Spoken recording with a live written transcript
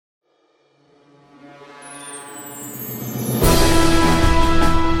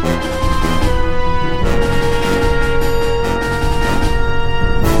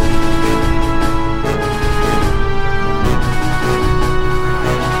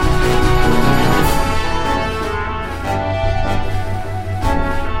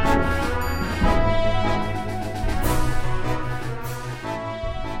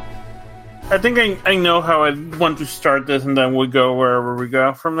I think I know how I want to start this, and then we go wherever we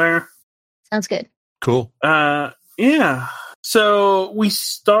go from there. Sounds good. Cool. Yeah. So we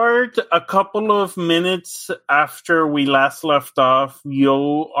start a couple of minutes after we last left off.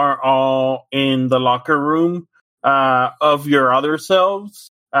 You are all in the locker room of your other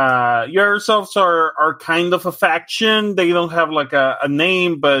selves. Your other selves are kind of a faction. They don't have like a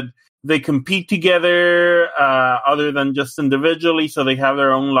name, but they compete together other than just individually. So they have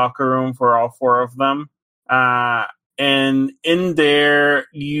their own locker room for all four of them. And in there,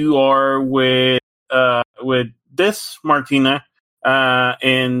 you are with this Martina,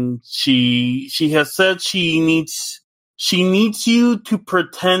 and she has said she needs you to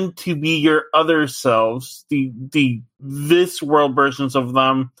pretend to be your other selves, the this world versions of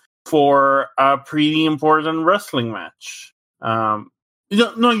them, for a pretty important wrestling match. You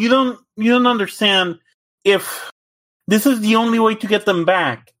don't understand. If this is the only way to get them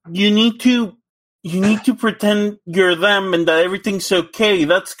back, you need to pretend you're them and that everything's okay.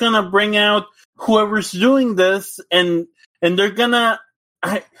 That's gonna bring out whoever's doing this, and they're gonna,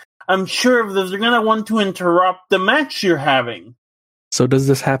 I'm sure of this, they're gonna want to interrupt the match you're having. So does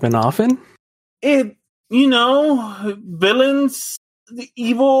this happen often? Villains, the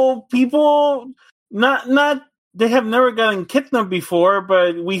evil people, not they have never gotten kidnapped before,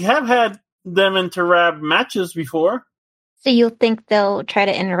 but we have had them interrupt matches before. So you think they'll try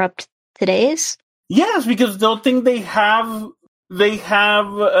to interrupt today's? Yes, because they'll think they have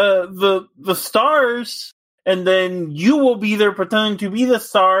the stars, and then you will be there pretending to be the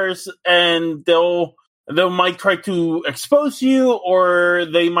stars, and they might try to expose you, or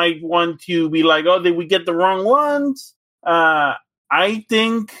they might want to be like, oh, did we get the wrong ones? I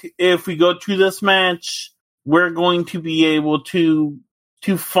think if we go through this match, we're going to be able to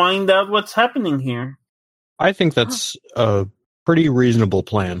find out what's happening here. I think that's a pretty reasonable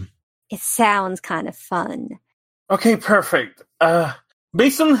plan. It sounds kind of fun. Okay, perfect.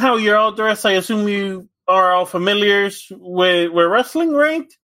 Based on how you're all dressed, I assume you are all familiars with wrestling, right?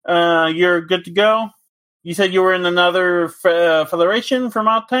 You're good to go? You said you were in another federation from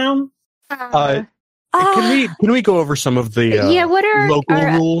out town? Can we go over some of the what are local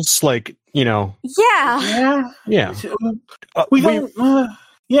rules? Like, Yeah. yeah. We don't.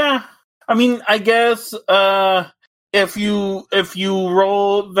 Yeah. I mean, I guess if you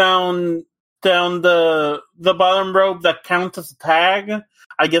roll down the bottom rope, that counts as a tag.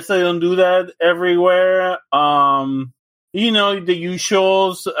 I guess they don't do that everywhere. The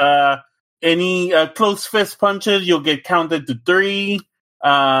usuals. Any close fist punches, you'll get counted to 3.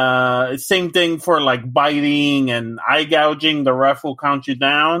 Same thing for like biting and eye gouging. The ref will count you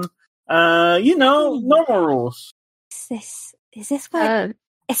down. Normal rules. Is this what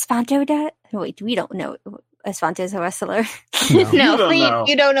Espanto does? Wait, we don't know. Espanto's a wrestler. No,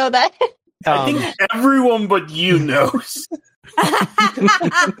 You don't know that. I think everyone but you knows.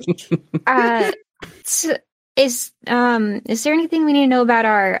 Is there anything we need to know about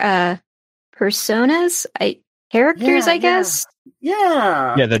our personas? Characters, I guess?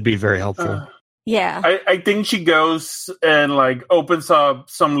 Yeah. Yeah, that'd be very helpful. Yeah. I think she goes and like opens up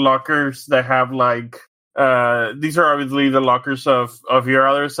some lockers that have like these are obviously the lockers of your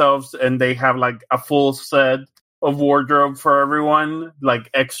other selves, and they have like a full set of wardrobe for everyone, like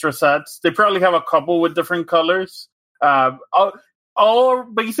extra sets. They probably have a couple with different colors. All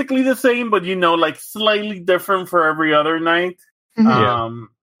basically the same, but like slightly different for every other night. Mm-hmm.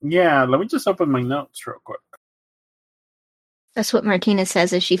 Yeah, let me just open my notes real quick. That's what Martina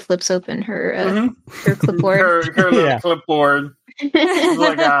says as she flips open her clipboard. her little clipboard. It's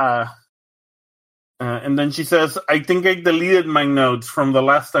like, and then she says, I think I deleted my notes from the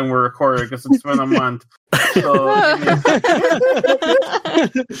last time we recorded because it's been a month. So,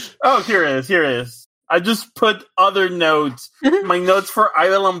 oh, here it is. I just put other notes. My notes for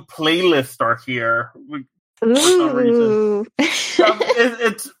Idolum playlist are here. For some reason.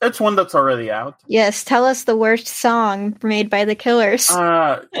 It's one that's already out. Yes, tell us the worst song made by the Killers.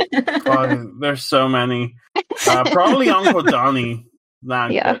 God, there's so many. Probably Uncle Donnie.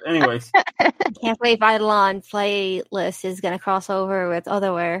 Yeah. But anyways. Can't believe Eidolon playlist is going to cross over with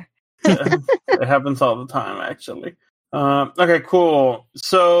Otherwhere. It happens all the time, actually. Okay, cool.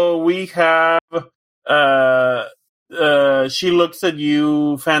 So we have she looks at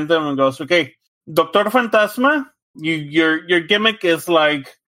you, Phantom, and goes, okay, Doctor Fantasma, your gimmick is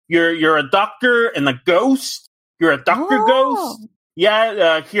like you're a doctor and a ghost. You're a doctor ghost.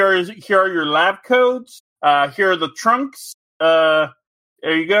 Yeah, here are your lab coats. Here are the trunks.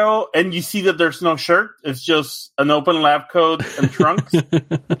 There you go. And you see that there's no shirt. It's just an open lab coat and trunks.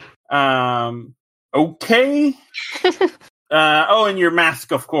 Okay. And your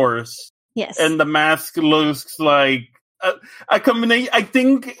mask, of course. Yes. And the mask looks like a combination. I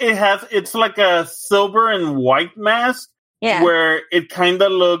think it's like a silver and white mask. Yeah. Where it kind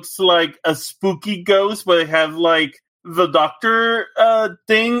of looks like a spooky ghost, but it has like the doctor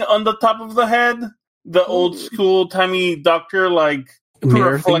thing on the top of the head. The old school timey doctor, like, to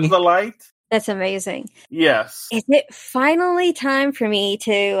reflect the light. That's amazing. Yes. Is it finally time for me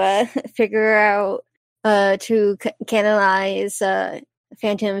to figure out to canonize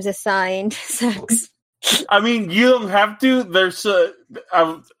Phantom's assigned sex? I mean, you don't have to. There's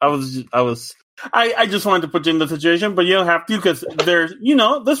I just wanted to put you in the situation, but you don't have to because there's,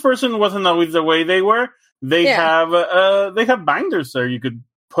 this person wasn't always the way they were. They have binders there you could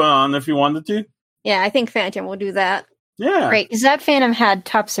put on if you wanted to. Yeah, I think Phantom will do that. Yeah. Right, because that Phantom had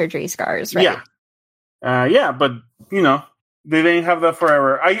top surgery scars, right? Yeah. But, they didn't have that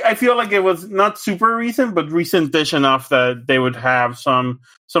forever. I feel like it was not super recent, but recent-ish enough that they would have some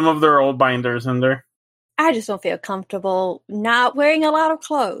of their old binders in there. I just don't feel comfortable not wearing a lot of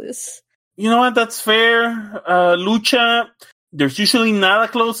clothes. You know what? That's fair. Lucha, there's usually not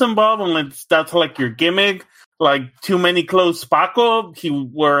a clothes involved unless that's like your gimmick. Like too many clothes. Paco, he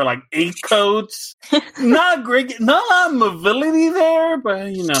wore like 8 coats. Not great, not a lot of mobility there,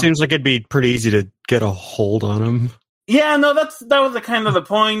 but Seems like it'd be pretty easy to get a hold on him. Yeah, no, that was the kind of the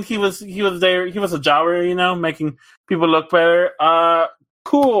point. He was there. He was a jobber, making people look better.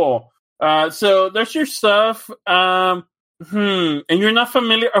 Cool. So there's your stuff. And you're not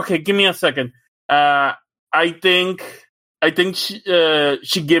familiar. Okay, give me a second. I think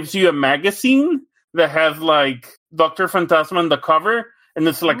she gives you a magazine that has like Dr. Phantasma on the cover, and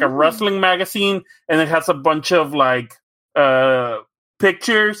it's like a wrestling magazine, and it has a bunch of like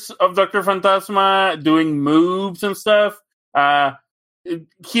pictures of Dr. Phantasma doing moves and stuff.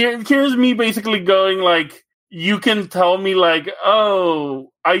 Here's me basically going like, you can tell me like,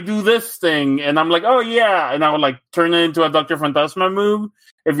 oh, I do this thing, and I'm like, oh yeah, and I would like turn it into a Dr. Phantasma move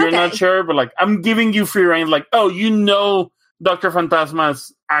if you're not sure, but like I'm giving you free reign, like, oh, Dr.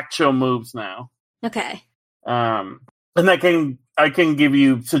 Phantasma's actual moves now. Okay. And I can give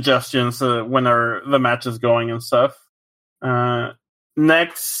you suggestions when the match is going and stuff.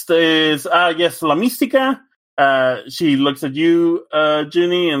 Next is La Mística. She looks at you,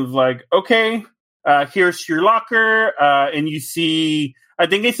 Ginny, and is like, okay. Here's your locker, and you see, I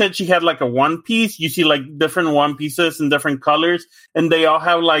think I said she had like a one piece. You see like different one pieces in different colors, and they all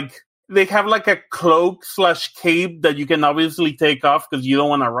have a cloak / cape that you can obviously take off because you don't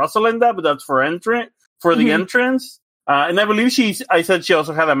want to rustle in that, but that's for the entrance. And I believe I said she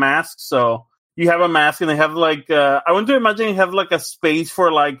also had a mask, so you have a mask, and they have like, I want to imagine you have like a space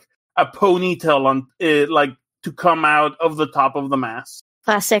for like a ponytail on it, like to come out of the top of the mask.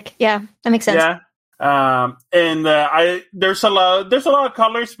 Classic. Yeah, that makes sense. Yeah. And there's a lot of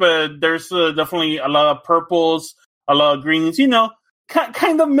colors, but there's definitely a lot of purples, a lot of greens,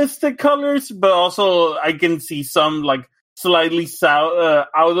 kind of mystic colors, but also I can see some like slightly out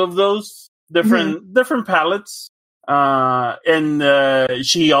of those different palettes. And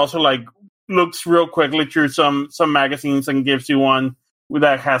she also like looks real quickly through some magazines and gives you one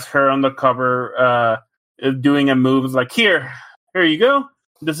that has her on the cover, doing a move. It's like, here you go.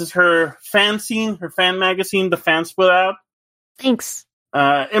 This is her fan magazine, the fans put out. Thanks.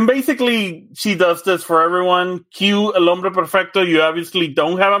 And basically, she does this for everyone. Cue El Hombre Perfecto. You obviously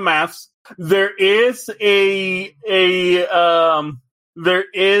don't have a mask. There is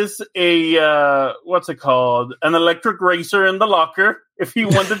what's it called? An electric razor in the locker if you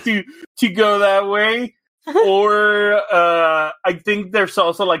wanted to go that way. Or I think there's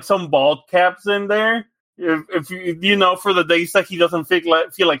also like some bald caps in there. If you for the days that he doesn't feel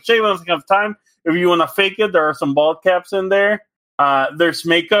like shaving, doesn't have time. If you want to fake it, there are some bald caps in there. There's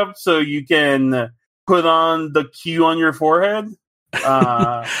makeup, so you can put on the Q on your forehead.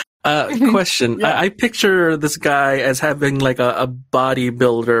 Question: Yeah. I picture this guy as having like a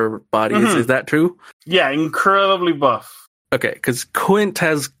bodybuilder body. Is that true? Yeah, incredibly buff. Okay, because Quint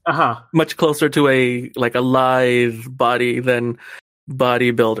has much closer to a lithe body than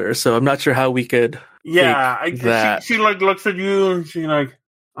bodybuilder, so I'm not sure how we could. Yeah, she like looks at you and she like,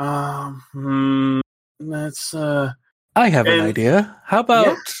 that's I have an idea. How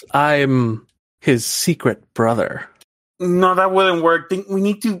about I'm his secret brother? No, that wouldn't work. We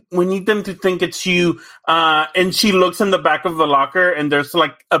need them to think it's you. And she looks in the back of the locker, and there's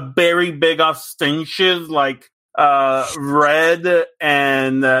like a very big ostensious, like red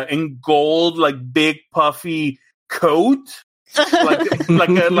and gold, like big puffy coat.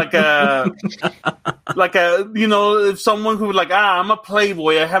 like a if someone who like I'm a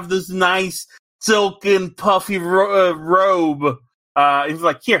playboy, I have this nice silken puffy robe. He's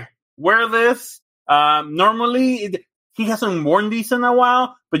like, here, wear this. Normally, he hasn't worn these in a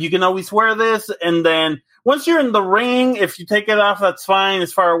while, but you can always wear this. And then once you're in the ring, if you take it off, that's fine.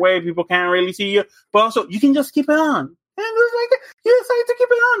 It's far away. People can't really see you. But also, you can just keep it on. And it's like, you decided to keep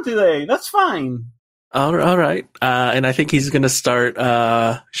it on today. That's fine. All right. And I think he's going to start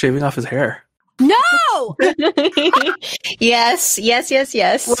shaving off his hair. No! Yes. Was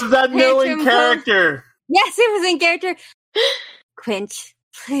that no in character? Yes, it was in character. Quint,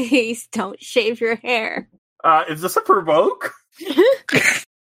 please don't shave your hair. Is this a provoke? Is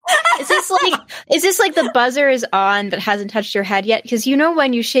this like the buzzer is on but hasn't touched your head yet? Because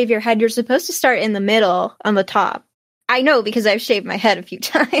when you shave your head, you're supposed to start in the middle on the top. I know because I've shaved my head a few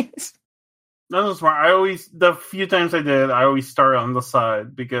times. That's smart. The few times I did, I always start on the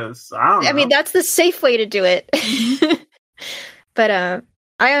side because I don't know. I mean, that's the safe way to do it. But I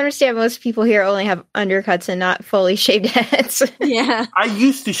understand most people here only have undercuts and not fully shaved heads. Yeah. I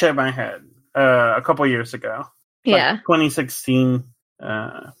used to shave my head a couple years ago. Yeah. 2016.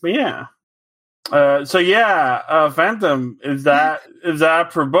 But yeah. Phantom, is that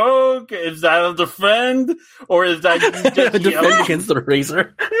provoke? Is that a defend? Or is that just defend against the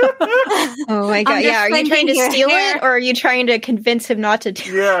razor? Oh my god, yeah. Are you trying to steal it, or are you trying to convince him not to do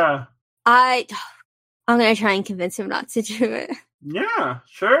it? Yeah. I'm gonna try and convince him not to do it. Yeah,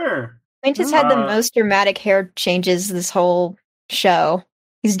 sure. Quint has had the most dramatic hair changes this whole show.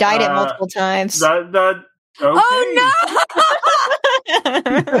 He's dyed it multiple times. Okay. Oh no!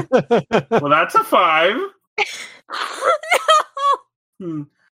 Well, that's a 5. No!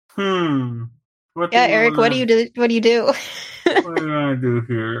 Eric, what do you do? What do you do? What do I do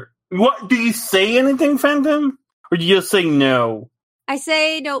here? What do you say? Anything, Phantom, or do you just say no? I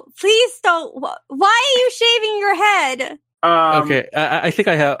say no. Please don't. Why are you shaving your head? Okay, I think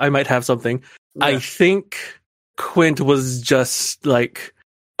I might have something. Yeah. I think Quint was just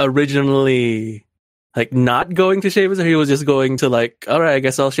originally not going to shave his hair. He was just going to all right, I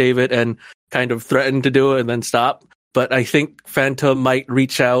guess I'll shave it, and kind of threaten to do it and then stop. But I think Phantom might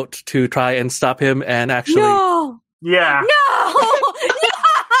reach out to try and stop him and actually. No. Yeah. No.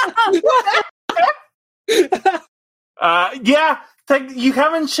 Yeah. You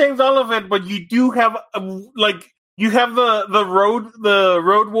haven't shaved all of it, but you do have you have the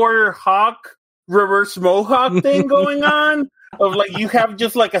Road Warrior Hawk reverse mohawk thing going on. Of you have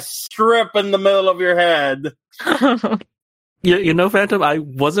just a strip in the middle of your head. Phantom, I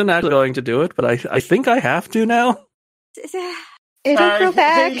wasn't actually going to do it, but I think I have to now. It'll grow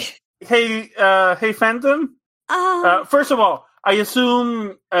back. Hey, Phantom. First of all, I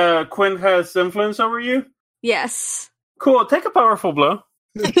assume Quint has influence over you? Yes. Cool, take a powerful blow.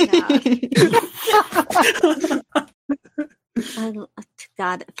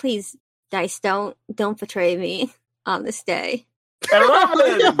 God, please, dice, don't betray me on this day.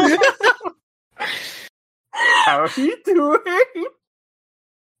 11! How are you doing?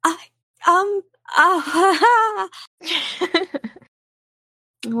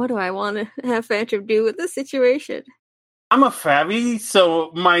 What do I want to have Phantom do with this situation? I'm a fabby,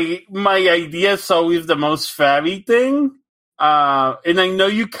 so my idea is always the most fabby thing. And I know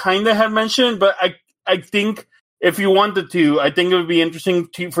you kind of have mentioned, but I think if you wanted to, I think it would be interesting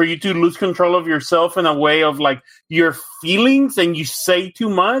for you to lose control of yourself in a way of your feelings, and you say too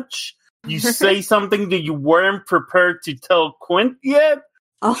much. You say something that you weren't prepared to tell Quint yet,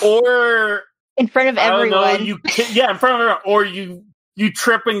 or in front of everyone. In front of everyone, or you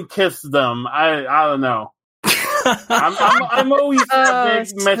trip and kiss them. I don't know. I'm always a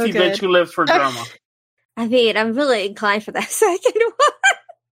big messy bitch who lives for drama. I mean, I'm really inclined for that second one.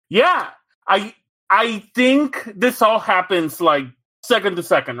 Yeah, I think this all happens second to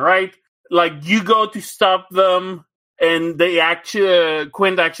second, right? You go to stop them, and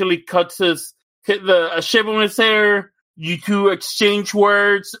Quint actually cuts a ship on his hair. You two exchange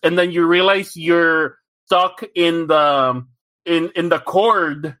words, and then you realize you're stuck in the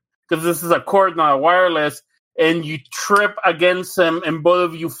cord, because this is a cord, not a wireless, and you trip against him, and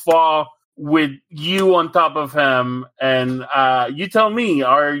both of you fall with you on top of him. And you tell me,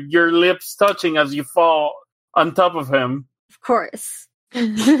 are your lips touching as you fall on top of him? Of course.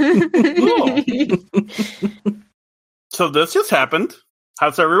 Cool. So this just happened.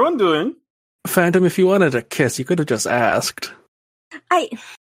 How's everyone doing? Phantom, if you wanted a kiss, you could have just asked.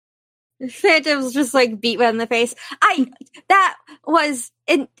 Phantom's just beat right in the face. That was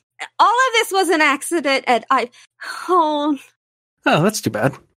all of this was an accident, and Oh, that's too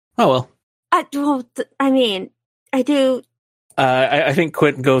bad. Oh well. I do. I think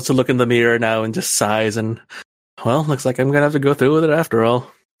Quint goes to look in the mirror now and just sighs, and looks like I'm gonna have to go through with it after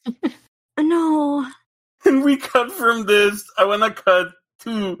all. No. And we cut from this. I want to cut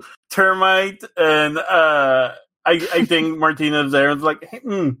to Termite, and I think Martina's there. It's like, hey,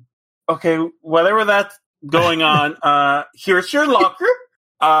 okay, whatever that's going on. Here's your locker.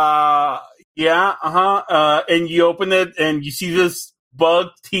 And you open it, and you see this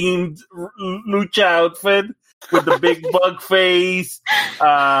bug-themed lucha outfit with the big bug face.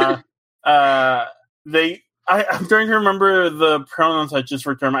 I'm trying to remember the pronouns I choose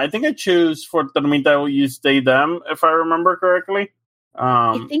for Termite. I think I choose for Termita, I will use they, them, if I remember correctly.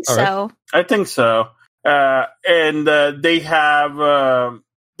 I think so. Right. I think so. And they have the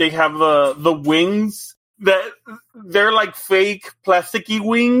wings that they're like fake plasticky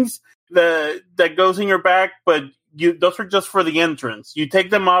wings that goes in your back, but those are just for the entrance. You take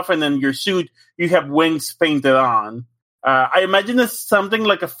them off, and then your suit, you have wings painted on. I imagine it's something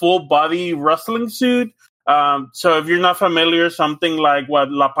like a full body wrestling suit. So if you're not familiar, something like what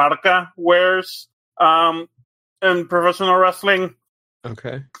La Parca wears in professional wrestling.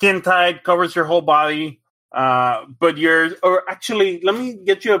 Okay. Skin tight, covers your whole body. But let me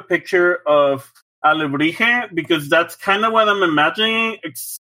get you a picture of Alebrije, because that's kind of what I'm imagining,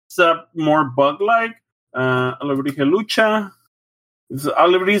 except more bug-like. Alebrije Lucha.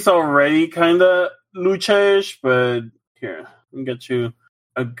 Alebrije's already kind of lucha-ish, but here, let me get you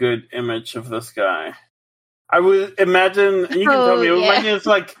a good image of this guy. I would imagine, and you can tell me, imagine it's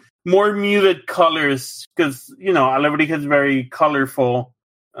like more muted colors, because, Alebrije is very colorful.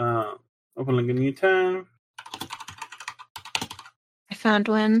 Open link a new tab. I found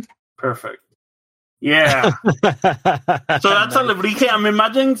one. Perfect. Yeah. So that's Alebrije. I'm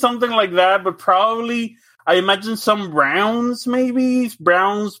imagining something like that, but probably I imagine some browns, maybe.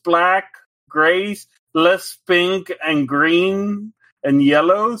 Browns, black, grays, less pink and green and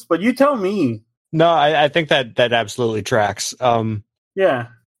yellows. But you tell me. No, I think that absolutely tracks. Yeah.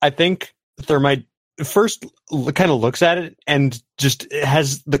 I think Thermite first kind of looks at it and just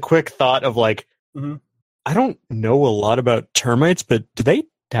has the quick thought of like, I don't know a lot about termites, but do they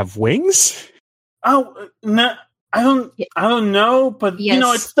have wings? Oh, no, I don't know, but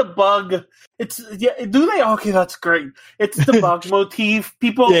yes. It's the bug. Do they? Okay, that's great. It's the bug motif.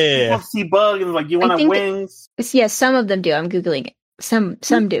 People see bug and like, you want wings? Yes, some of them do. I'm Googling it. Some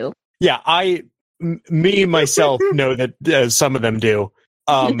do. Yeah, myself know that some of them do.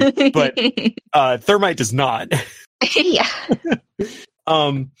 But Thermite does not. Yeah.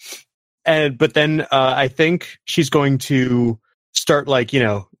 But then I think she's going to start like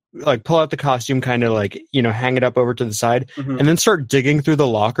pull out the costume, kind of like, hang it up over to the side, and then start digging through the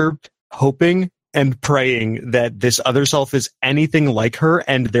locker, hoping and praying that this other self is anything like her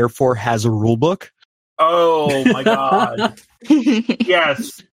and therefore has a rule book. Oh my god.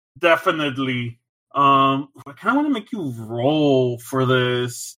 Yes, definitely. I kind of want to make you roll for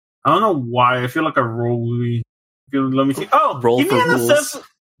this. I don't know why. I feel like a roll would be. Let me see. Oh, roll give me an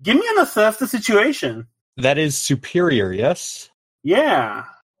assess the situation. That is superior, yes? Yeah.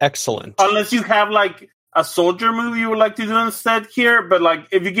 Excellent. Unless you have like a soldier move you would like to do instead here, but like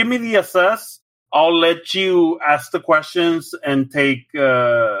if you give me the assess, I'll let you ask the questions and take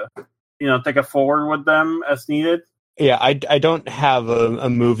a forward with them as needed. Yeah, I don't have a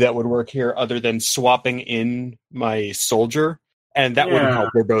move that would work here other than swapping in my soldier, and that wouldn't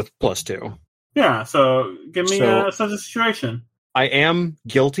help. We're both +2. Yeah, so give me a situation. I am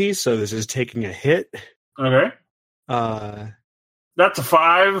guilty, so this is taking a hit. Okay. That's a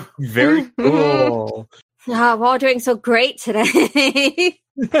 5. Very cool. We're all doing so great today.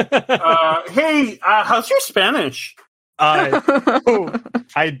 Hey, how's your Spanish? I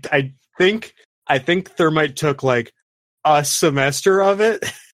think Thermite took like a semester of it.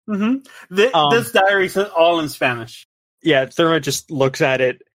 This diary is all in Spanish. Yeah, Thermite just looks at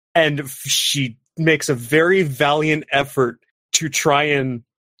it, and she makes a very valiant effort to try and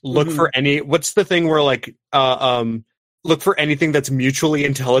look for what's the thing where like look for anything that's mutually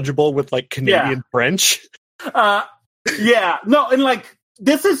intelligible with like Canadian French. No, and like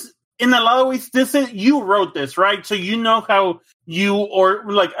this is in a lot of ways, you wrote this, right? So you know how you, or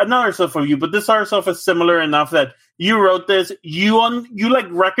like another stuff of you, but this other stuff is similar enough that you wrote this. You like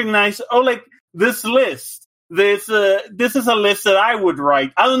recognize, like this list. This is a list that I would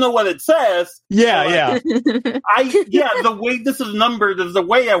write. I don't know what it says. Yeah. The way this is numbered is the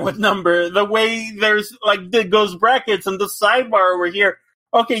way I would number. The way there's like those brackets and the sidebar over here.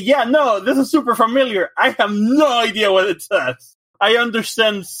 Okay, this is super familiar. I have no idea what it says. I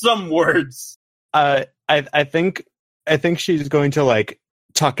understand some words. I think she's going to like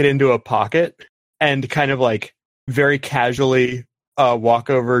tuck it into a pocket and kind of like very casually walk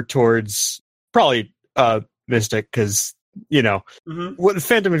over towards probably Mystic, because what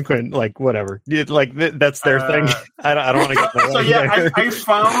Phantom and Quinn, like whatever, that's their thing. I don't want to get that. So yeah,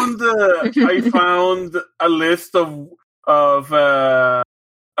 I found a list of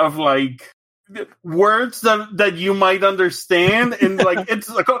like words that you might understand, and like it's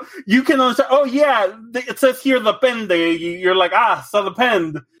like you can understand. Oh yeah, it says here depende. You're like so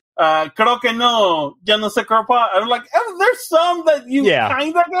depend. Creo que no, ya no sé qué. I'm like, there's some that you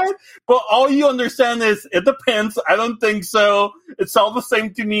kind of get, but all you understand is it depends. I don't think so. It's all the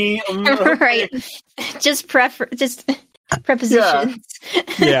same to me. Okay. Right? Just prepositions.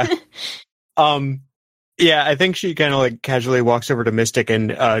 Yeah. Yeah. I think she kind of like casually walks over to Mystic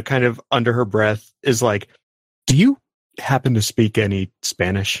and kind of under her breath is like, "Do you happen to speak any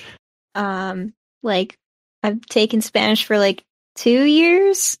Spanish?" Like I've taken Spanish for like 2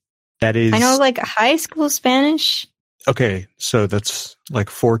 years. That is, I know like high school Spanish. Okay, so that's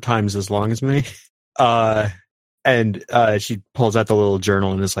like 4 times as long as me. And she pulls out the little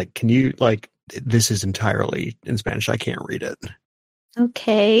journal and is like, "Can you like this is entirely in Spanish. I can't read it."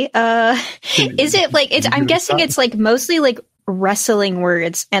 Okay. Is it like I'm guessing it's like mostly like wrestling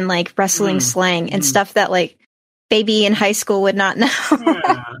words and like wrestling slang and stuff that like baby in high school would not know.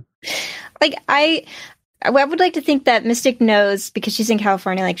 Yeah. Like I would like to think that Mystic knows because she's in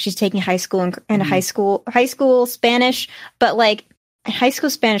California, like she's taking high school and high school Spanish. But like in high school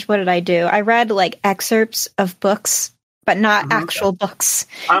Spanish, what did I do? I read like excerpts of books, but not actual books.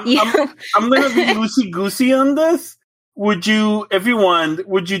 I'm going to be loosey goosey on this. Would you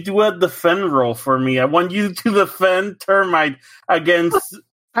do a defend roll for me? I want you to defend Termite against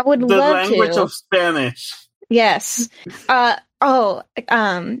I would the love language to. of Spanish. Yes.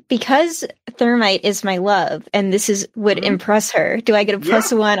 Because Thermite is my love, and this would impress her. Do I get a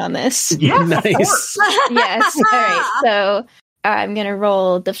 +1 on this? Yeah, nice. Yes. All right. So I'm gonna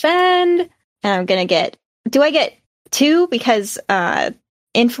roll defend, and I'm gonna get. Do I get 2 because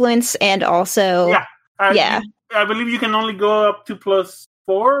influence and also I believe you can only go up to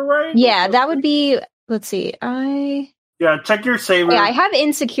 +4, right? Yeah, that would be. Let's see. Check your saver. Yeah, I have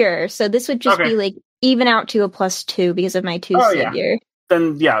insecure, so this would just be like even out to a +2 because of my 2 savior.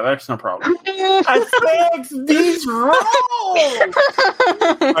 Then that's no problem. I fixed these rolls.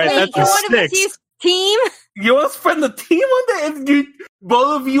 Right, that's a 6. Team? You want to spend the team on that?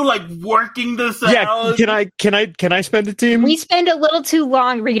 Both of you like working this out? Yeah, can I spend a team? We spend a little too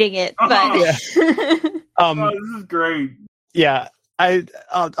long reading it, but this is great. Yeah, I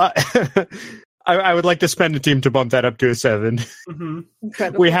would like to spend a team to bump that up to a 7.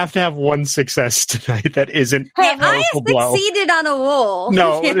 Mm-hmm. We have to have 1 success tonight that isn't Hey, a powerful I blow. succeeded on a roll.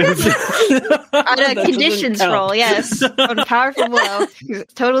 No. on a conditions roll, yes. On a powerful blow.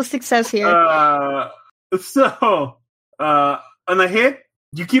 Total success here. So, on a hit,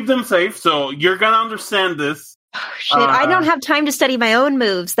 you keep them safe, so you're gonna understand this. Oh, shit, I don't have time to study my own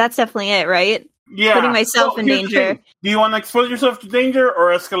moves. That's definitely it, right? Yeah. Putting myself in danger. Do you want to expose yourself to danger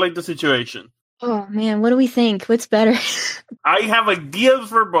or escalate the situation? Oh, man, what do we think? What's better? I have ideas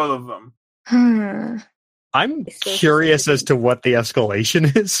for both of them. I'm curious as to what the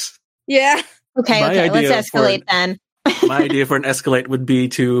escalation is. Yeah. Okay, let's escalate then. My idea for an escalate would be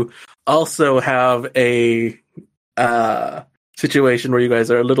to also have a situation where you guys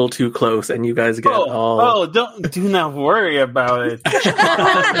are a little too close and you guys get do not worry about it.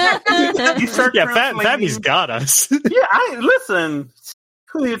 You start Fabby's got us. Listen.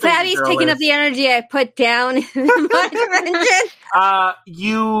 Fabby's taking up the energy I put down in my dimension.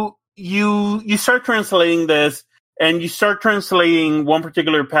 You start translating this, and you start translating one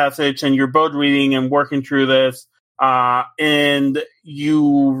particular passage, and you're both reading and working through this, and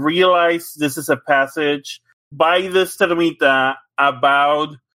you realize this is a passage by this Termita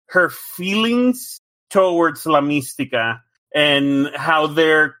about her feelings towards La Mística and how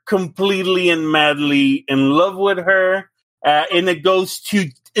they're completely and madly in love with her. And it goes to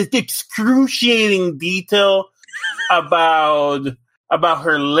excruciating detail about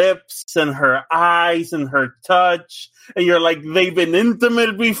her lips and her eyes and her touch. And you're like, they've been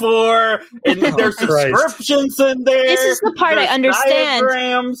intimate before. And there's descriptions in there. This is the part I understand.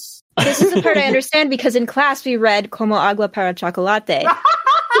 Diagrams. This is the part I understand because in class we read Como agua para chocolate.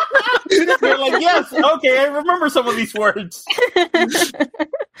 You're like, yes, okay, I remember some of these words.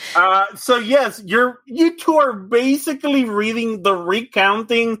 So yes, you two are basically reading the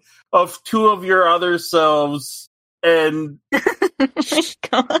recounting of 2 of your other selves and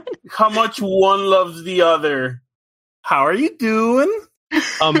how much one loves the other. How are you doing?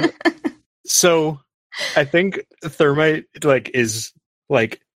 So I think Thermite is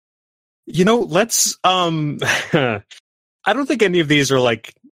let's I don't think any of these are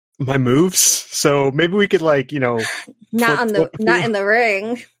like my moves, so maybe we could Not in the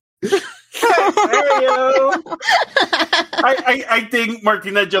ring. I think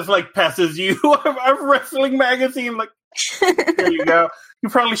Martina just like passes you a wrestling magazine. Like, there you go. You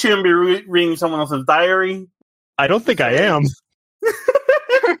probably shouldn't be reading someone else's diary. I don't think I am.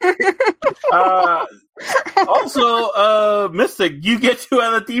 Also, Mystic, you get to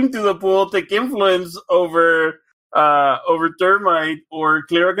add a team to the pool, take influence over Termite or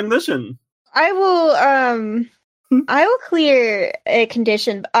clear a condition. I will clear a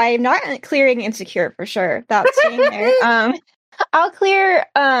condition. I'm not clearing insecure for sure. That's staying there. I'll clear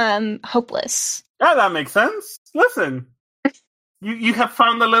hopeless. Yeah, that makes sense. Listen, you have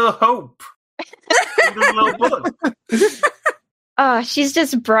found a little hope in this little book. She's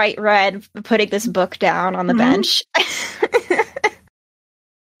just bright red putting this book down on the bench. I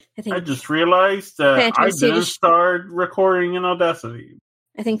just realized that I didn't start recording in Audacity.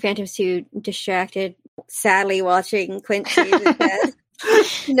 I think Phantom's too distracted, sadly watching Clint shave his head.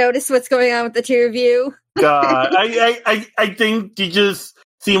 Notice what's going on with the two of you. God, I think you just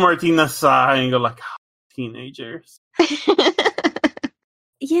see Martina sigh and go like, oh, teenagers.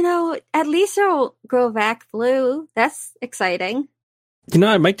 At least it'll grow back blue. That's exciting.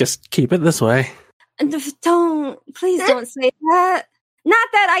 I might just keep it this way. Please don't say that. Not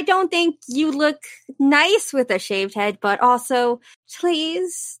that I don't think you look nice with a shaved head, but also,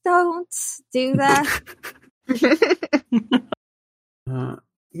 please don't do that.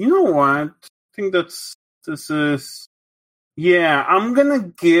 You know what? I think yeah, I'm gonna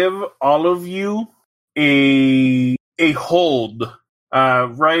give all of you a hold.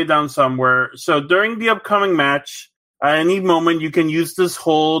 Write it down somewhere. So during the upcoming match, at any moment, you can use this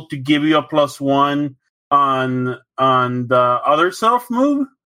hold to give you a +1 on the other self move.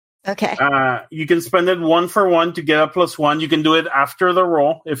 Okay. You can spend it 1 for 1 to get a +1. You can do it after the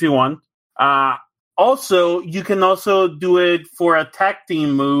roll if you want. Also, you can also do it for a tag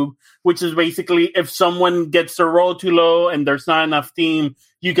team move, which is basically if someone gets their roll too low and there's not enough team,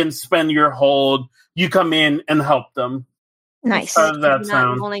 you can spend your hold. You come in and help them. Nice. How does that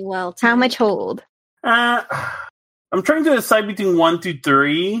sound? Well, how much hold? I'm trying to decide between 1 to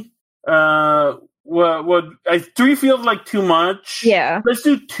 3. What 3 feels like too much. Yeah. Let's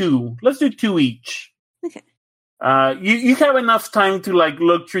do 2. Let's do 2 each. Okay. You have enough time to like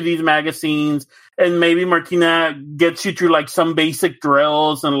look through these magazines, and maybe Martina gets you through like some basic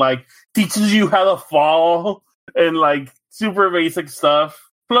drills and like teaches you how to fall and like super basic stuff.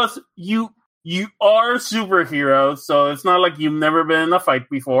 Plus, you are superheroes, so it's not like you've never been in a fight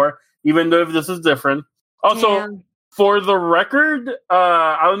before, even though if this is different. Also, for the record,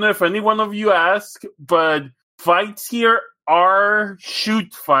 I don't know if any one of you asked, but fights here are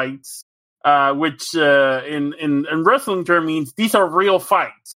shoot fights, which in wrestling term means these are real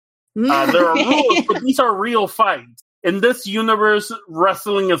fights. There are rules, but these are real fights. In this universe,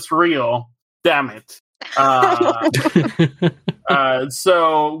 wrestling is real. Damn it.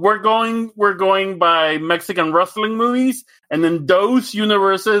 So we're going by Mexican wrestling movies, and in those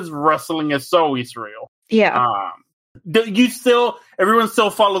universes, wrestling is always real. Yeah. Everyone still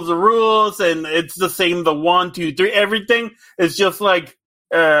follows the rules, and it's the same. The 1, 2, 3, everything is just like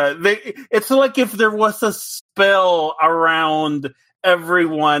it's like if there was a spell around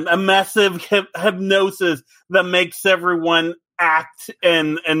everyone, a massive hypnosis that makes everyone act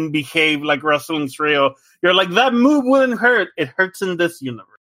and behave like wrestling's real. You're like, that move wouldn't hurt. It hurts in this universe.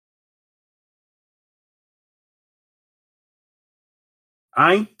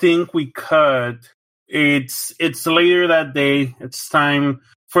 I think we cut. It's later that day. It's time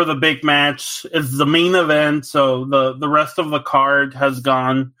for the big match. It's the main event, so the rest of the card has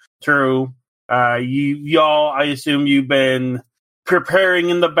gone through. Y'all, I assume you've been preparing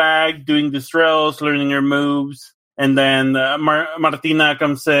in the bag, doing these drills, learning your moves, and then Martina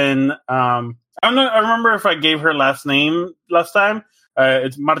comes in. I remember if I gave her last name last time.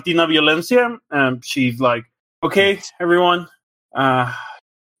 It's Martina Violencia. She's like, "Okay, everyone,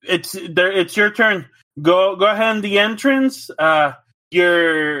 it's your turn. Go ahead in the entrance. I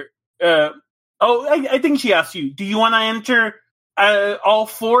think she asked you, do you want to enter all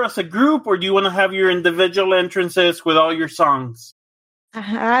 4 as a group, or do you want to have your individual entrances with all your songs?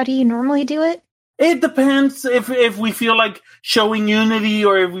 How do you normally do it? It depends if we feel like showing unity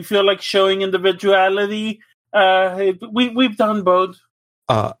or if we feel like showing individuality. We've done both.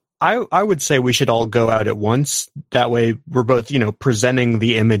 I would say we should all go out at once. That way we're both, presenting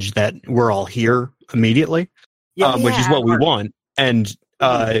the image that we're all here immediately, which is what we want. And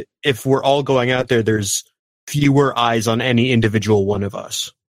if we're all going out there, there's fewer eyes on any individual one of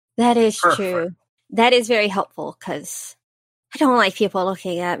us. That is true. That is very helpful because I don't like people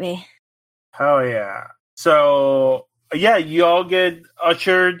looking at me. Oh, yeah. So yeah, you all get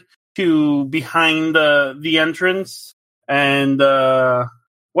ushered to behind the entrance. And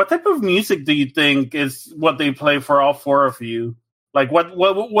what type of music do you think is what they play for all four of you? Like,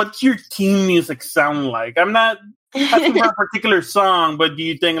 what's your team music sound like? I'm not asking for a particular song, but do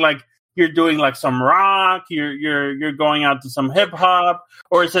you think like you're doing like some rock? You're going out to some hip hop,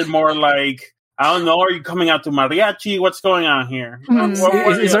 or is it more like, I don't know? Are you coming out to mariachi? What's going on here? Do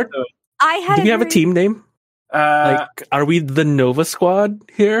we have a team name? Like, are we the Nova Squad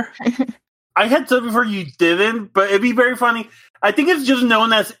here? I had said before you didn't, but it'd be very funny. I think it's just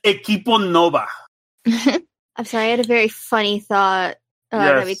known as Equipo Nova. I'm sorry, I had a very funny thought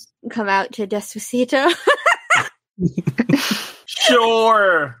that we come out to Despacito.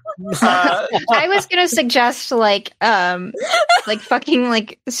 Sure. I was gonna suggest like fucking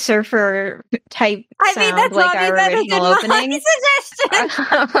like surfer type sound, that's like our original opening.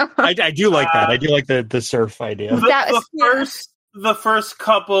 Suggestion. I do like that. I do like the surf idea. The first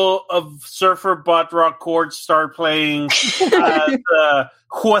couple of surfer butt rock chords start playing.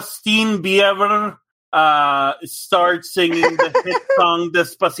 Joaquin Bieber starts singing the hit song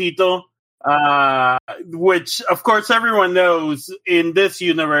Despacito. Which, of course, everyone knows in this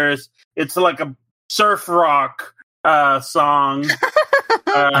universe, it's like a surf rock song.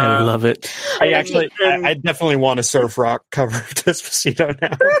 I love it. I definitely want a surf rock cover of Despacito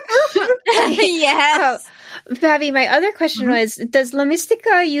now. Yes. Babby, my other question was, does La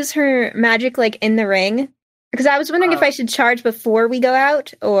Mystica use her magic like in the ring? Because I was wondering if I should charge before we go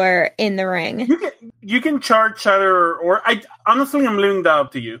out or in the ring. You can charge either, or honestly, I'm leaving that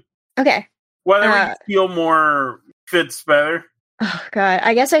up to you. Okay. Whatever you feel more fits better. Oh, God.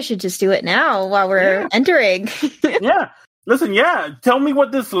 I guess I should just do it now while we're entering. Yeah. Listen, tell me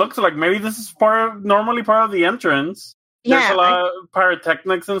what this looks like. Maybe this is normally part of the entrance. There's a lot of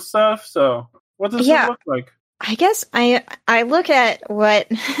pyrotechnics and stuff, so what does it look like? I guess I look at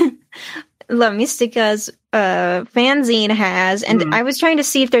what La Mystica's fanzine has, and I was trying to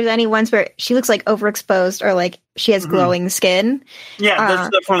see if there's any ones where she looks like overexposed or like she has glowing skin. Yeah, there's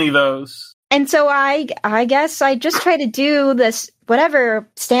definitely those. And so I guess I just try to do this whatever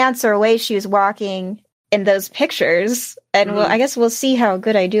stance or way she was walking in those pictures, and I guess we'll see how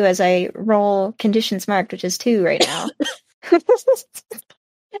good I do as I roll conditions marked, which is 2 right now.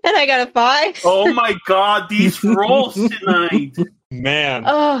 And I got a 5. Oh my God, these rolls tonight, man!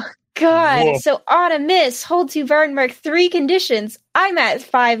 Oh God! Whoa. So on a miss, hold to burn mark 3 conditions. I'm at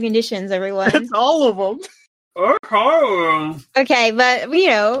 5 conditions, everyone. That's all of them. Okay, but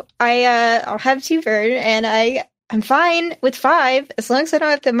I'll have 2 burn, and I'm fine with 5 as long as I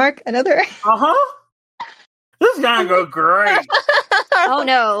don't have to mark another. This is gonna go great. Oh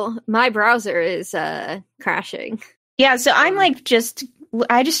no, my browser is crashing. Yeah, so I'm like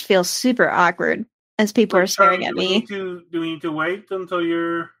I just feel super awkward as people are staring at me. Do we need to wait until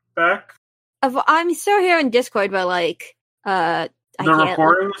you're back? I'm still here in Discord, but like the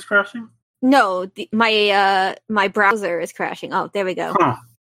recording is crashing. No, my browser is crashing. Oh, there we go. Huh.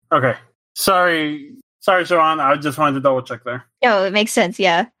 Okay, sorry, Sharon. I just wanted to double check there. No, it makes sense.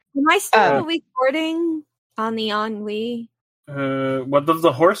 Yeah. Am I still recording on the Ennui? What does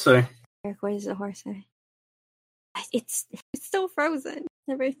the horse say? What does the horse say? It's still frozen.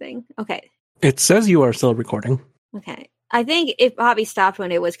 Everything. Okay. It says you are still recording. Okay. I think it probably stopped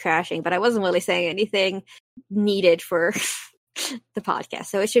when it was crashing, but I wasn't really saying anything needed for the podcast,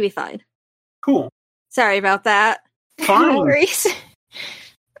 so it should be fine. Cool. Sorry about that. Fine. No worries.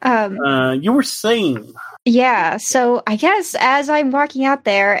 You were saying. Yeah, so I guess as I'm walking out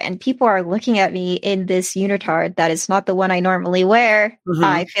there and people are looking at me in this unitard that is not the one I normally wear,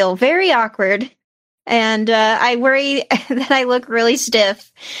 I feel very awkward. And I worry that I look really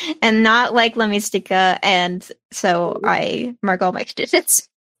stiff and not like La Mystica, and so I mark all my conditions.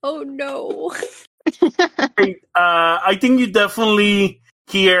 Oh no. I think you definitely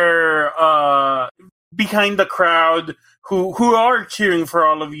hear behind the crowd who are cheering for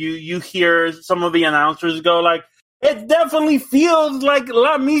all of you. You hear some of the announcers go like, "It definitely feels like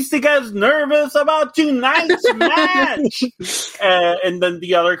La Mystica is nervous about tonight's match." And then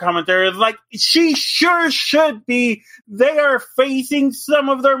the other commentary is like, "She sure should be. They are facing some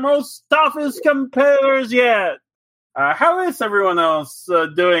of their most toughest competitors yet." How is everyone else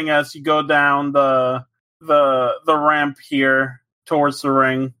doing as you go down the ramp here towards the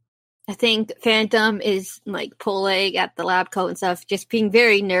ring? I think Phantom is like pulling at the lab coat and stuff, just being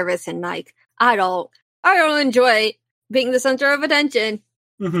very nervous and like, I don't enjoy being the center of attention.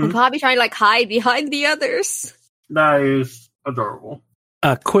 I'm probably trying to like hide behind the others. That is adorable.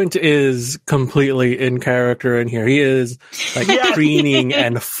 Quint is completely in character in here. He is like preening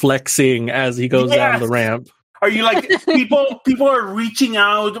and flexing as he goes down the ramp. Are you like people are reaching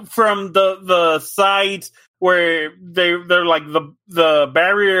out from the sides where they're like the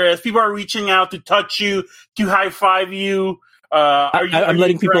barrier is? People are reaching out to touch you, to high five you. I'm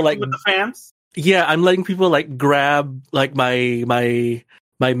letting people like with the fans. Yeah, I'm letting people like grab like my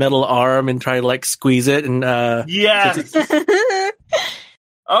metal arm and try to like squeeze it and yes.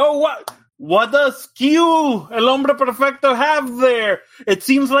 Oh, what does Q, El Hombre Perfecto, have there? It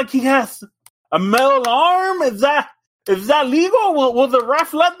seems like he has a metal arm. Is that legal? Will the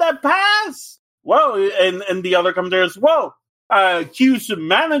ref let that pass? Well, and the other commentators, whoa. Q's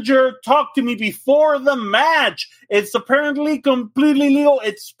manager talked to me before the match. It's apparently completely legal.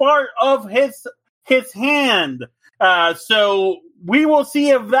 It's part of his hand. So we will see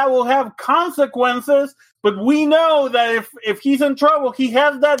if that will have consequences. But we know that if he's in trouble, he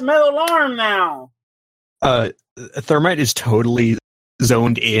has that metal arm now. Thermite is totally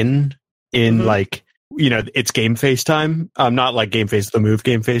zoned in like, it's game face time. Not like game face, the move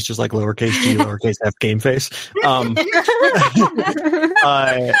game face, just like lowercase g, lowercase f game face.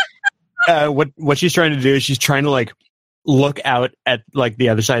 What she's trying to do is she's trying to like look out at like the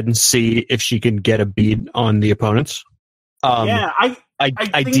other side and see if she can get a bead on the opponents. I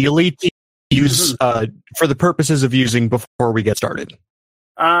ideally think... use for the purposes of using before we get started.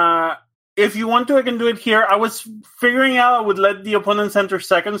 If you want to, I can do it here. I was figuring out I would let the opponents enter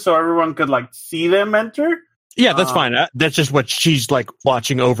second so everyone could like see them enter. Yeah, that's fine. That's just what she's like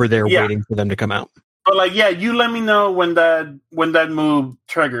watching over there, waiting for them to come out. But like, yeah, you let me know when that move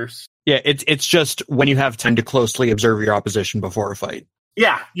triggers. Yeah, it's just when you have time to closely observe your opposition before a fight.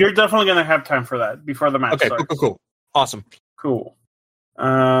 Yeah, you're definitely gonna have time for that before the match starts. Okay, cool. Awesome. Cool.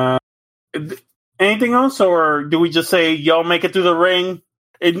 Anything else, or do we just say y'all make it to the ring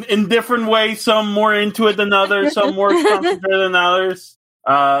in different ways? Some more into it than others, some more concentrated than others.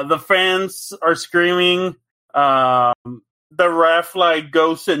 The fans are screaming. The ref like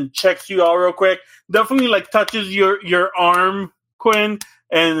goes and checks you all real quick. Definitely like touches your arm, Quinn,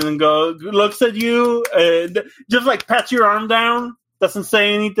 and then looks at you, just like pats your arm down. Doesn't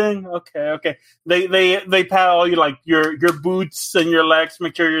say anything. Okay. They pat all you like your boots and your legs.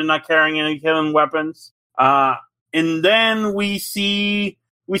 Make sure you're not carrying any hidden weapons. And then we see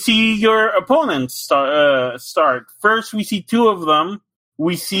your opponents start. First, we see two of them.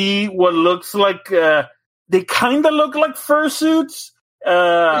 We see what looks like they kind of look like fursuits,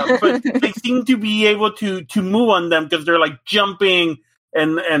 but they seem to be able to move on them because they're like jumping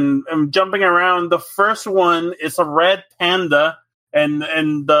and jumping around. The first one is a red panda. And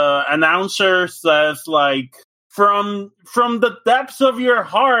the announcer says like from the depths of your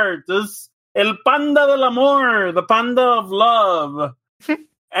heart is el panda del amor, the panda of love,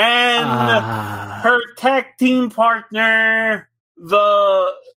 and her tag team partner,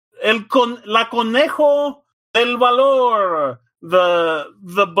 la conejo del valor,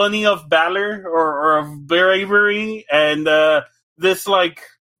 the bunny of valor or of bravery, and this like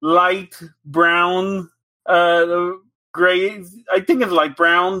light brown gray, I think it's like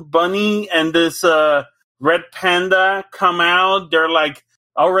brown bunny and this red panda come out. They're like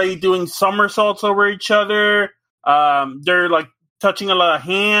already doing somersaults over each other. They're like touching a lot of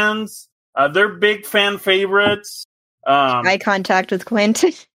hands. They're big fan favorites. Eye contact with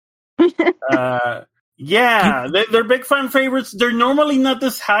Quint. Yeah, they're big fan favorites. They're normally not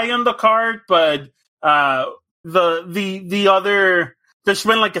this high on the card, but the other, there's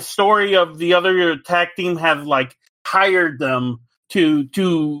been like a story of the other tag team have like hired them to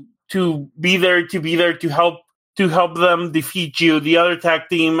be there to help them defeat you. The other tag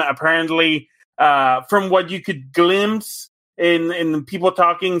team apparently, from what you could glimpse in people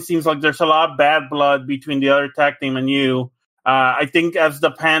talking, seems like there's a lot of bad blood between the other tag team and you. I think as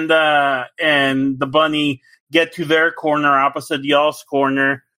the panda and the bunny get to their corner opposite y'all's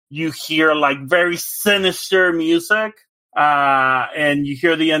corner, you hear like very sinister music, and you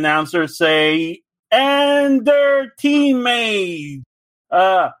hear the announcer say, and their teammate,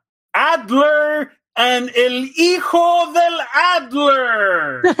 Adler and El Hijo del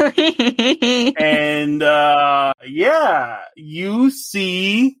Adler. And, you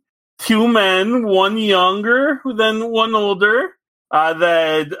see two men, one younger than one older,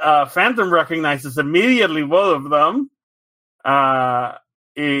 that Phantom recognizes immediately, both of them.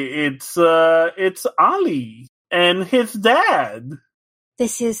 It's Ali and his dad.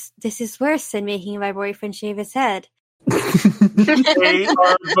 This is worse than making my boyfriend shave his head. They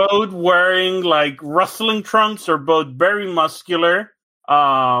are both wearing like wrestling trunks. They're both very muscular.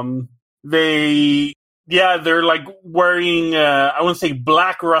 They're like wearing I wouldn't say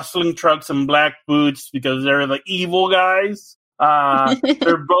black wrestling trunks and black boots because they're the evil guys.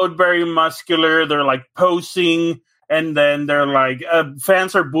 They're both very muscular. They're like posing, and then they're like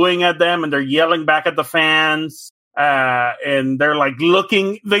fans are booing at them, and they're yelling back at the fans. And they're like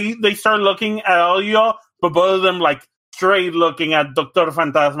looking. They start looking at all y'all, but both of them like straight looking at Dr.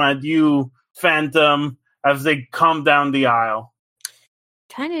 Fantasma, at you, Phantom, as they come down the aisle.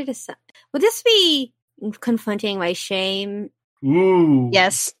 Trying to decide. Would this be confronting my shame? Ooh.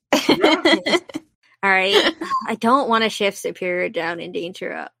 Yes. All right. I don't want to shift Superior down in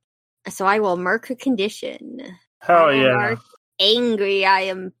danger up. So I will mark her condition. Hell yeah. Angry. I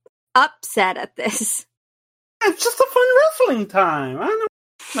am upset at this. It's just a fun wrestling time. I don't know,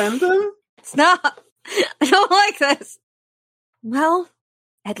 Phantom. It's not. I don't like this. Well,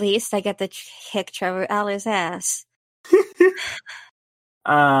 at least I get to kick Trevor Aller's ass.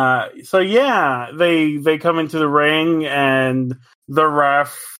 So yeah, they come into the ring, and the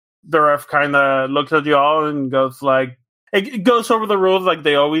ref kind of looks at y'all and goes like, it goes over the rules like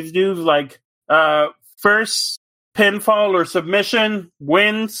they always do. Like, first pinfall or submission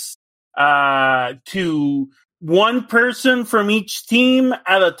wins. To one person from each team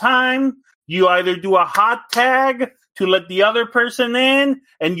at a time. You either do a hot tag to let the other person in,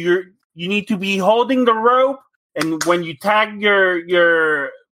 and you need to be holding the rope. And when you tag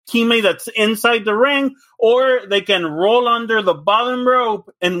your teammate that's inside the ring, or they can roll under the bottom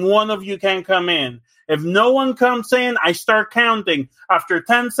rope and one of you can come in. If no one comes in, I start counting. After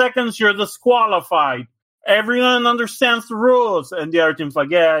 10 seconds, you're disqualified. Everyone understands the rules. And the other team's like,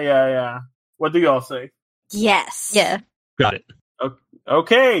 yeah. What do y'all say? Yes. Yeah. Got it.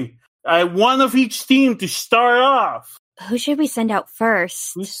 Okay. One of each team to start off. Who should we send out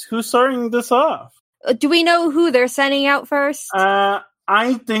first? Who's starting this off? Do we know who they're sending out first?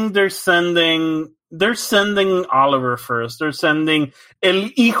 I think they're sending Oliver first. They're sending El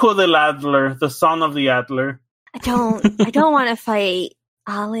Hijo del Adler, the son of the Adler. I don't want to fight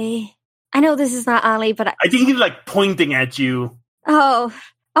Ali. I know this is not Ali, but I think he's like pointing at you. Oh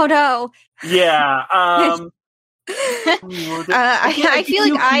no. Yeah. I feel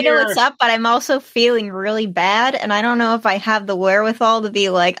like I know what's up, but I'm also feeling really bad, and I don't know if I have the wherewithal to be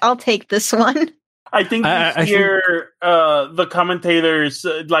like, I'll take this one. I think you hear the commentators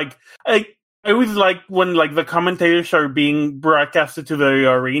like I always like when like the commentators are being broadcasted to the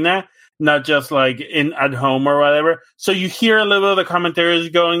arena, not just like at home or whatever. So you hear a little bit of the commentators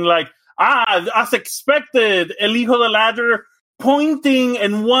going like, as expected, El Hijo del Adler pointing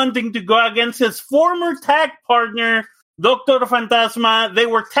and wanting to go against his former tag partner, Dr. Fantasma. They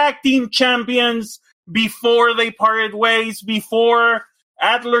were tag team champions before they parted ways, before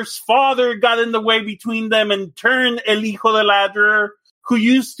Adler's father got in the way between them and turned El Hijo del Adler, who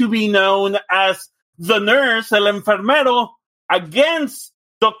used to be known as the nurse, El Enfermero, against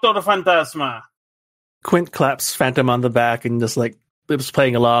Dr. Fantasma. Quint claps Phantom on the back and just like, it was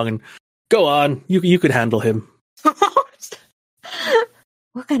playing along and, go on, you could handle him.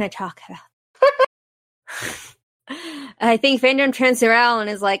 We're gonna talk about. I think Phantom turns around and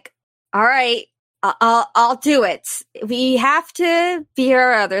is like, all right, I'll do it. We have to be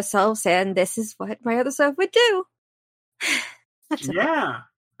our other selves, and this is what my other self would do. Yeah.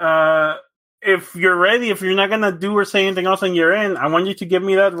 If you're ready, if you're not gonna do or say anything else and you're in, I want you to give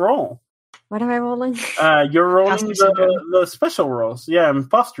me that roll. What am I rolling? You're rolling the special rolls. Yeah,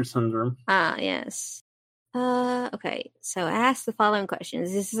 imposter syndrome. Yes. Okay, so ask the following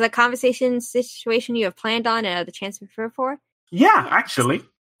questions. This is a conversation situation you have planned on and have the chance to prepare for? Yeah, actually.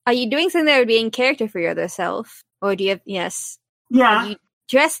 Are you doing something that would be in character for your other self? Or do you have, yes. Yeah. Are you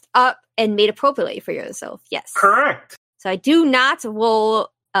dressed up and made appropriately for your other self? Yes. Correct. So I do not roll,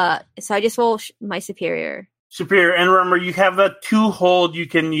 so I just roll my superior. Superior, and remember, you have that 2 hold you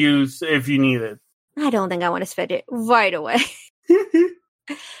can use if you need it. I don't think I want to spend it right away.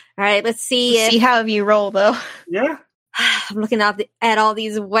 All right, let's see. See how you roll, though. Yeah. I'm looking at all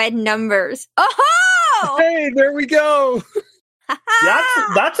these wed numbers. Oh! Hey, there we go.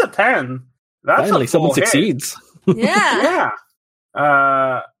 That's a 10. That's Finally, someone hit. succeeds. Yeah.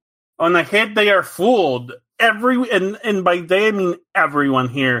 Yeah. On a hit, they are fooled. And by they, I mean everyone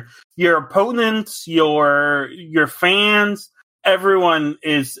here. Your opponents, your fans, everyone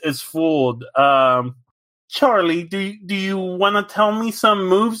is fooled. Charlie, do you want to tell me some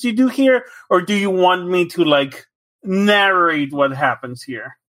moves you do here, or do you want me to like narrate what happens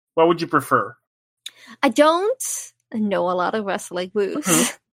here? What would you prefer? I don't know a lot of wrestling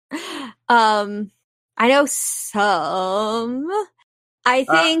moves. Mm-hmm. I know some. I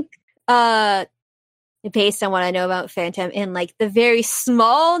think based on what I know about Phantom and like the very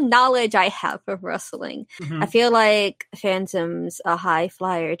small knowledge I have of wrestling, I feel like Phantom's a high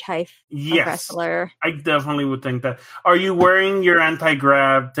flyer type of wrestler. I definitely would think that. Are you wearing your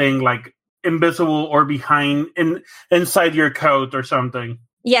anti-grab thing like invisible or inside your coat or something?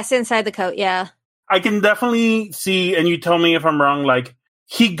 Yes, inside the coat, yeah. I can definitely see, and you tell me if I'm wrong, like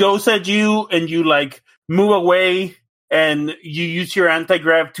he goes at you and you like move away and you use your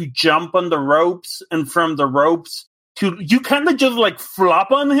anti-grav to jump on the ropes, and from the ropes you kind of just like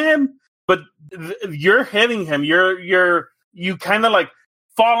flop on him, but you're hitting him. You kind of like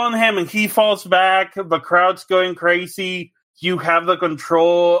fall on him and he falls back. The crowd's going crazy. You have the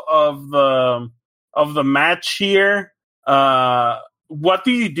control of the match here. What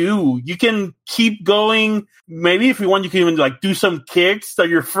do? You can keep going. Maybe if you want, you can even like do some kicks to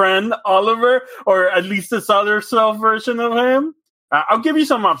your friend Oliver, or at least this other self version of him. I'll give you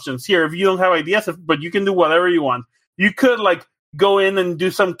some options here if you don't have ideas, but you can do whatever you want. You could like go in and do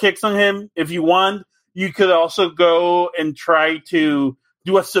some kicks on him if you want. You could also go and try to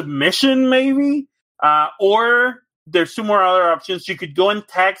do a submission maybe, or there's two more other options. You could go and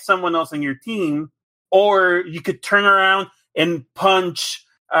tag someone else on your team, or you could turn around and punch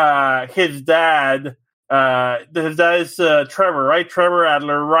his dad. His dad is Trevor, right? Trevor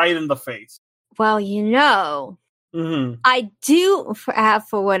Adler, right in the face. Well, I do have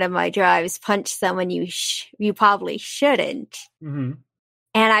for one of my drives punch someone you probably shouldn't. And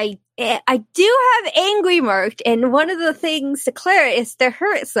I do have angry marked, and one of the things to clear is to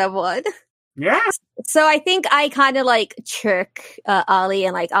hurt someone. Yeah. So I think I kind of like trick Ollie,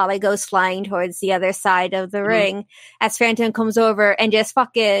 and like Ollie goes flying towards the other side of the ring as Phantom comes over and just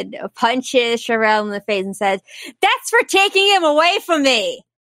fucking punches Sherelle in the face and says, "That's for taking him away from me."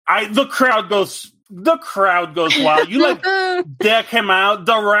 The crowd goes wild. You like deck him out.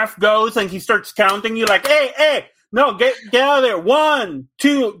 The ref goes and he starts counting. You like, hey, no, get out of there. 1,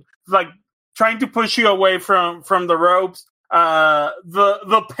 2, like trying to push you away from the ropes.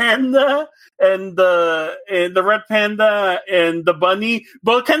 The panda and the red panda and the bunny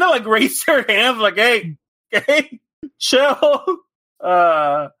both kind of like raise their hands like, hey, chill.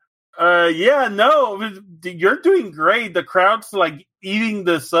 Yeah, no, you're doing great. The crowd's like eating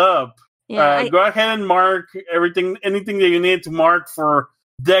this up. Yeah, go ahead and mark anything that you need to mark for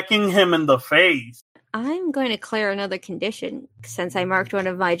decking him in the face. I'm going to clear another condition since I marked one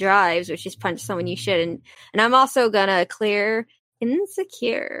of my drives, which is punch someone you shouldn't. And I'm also going to clear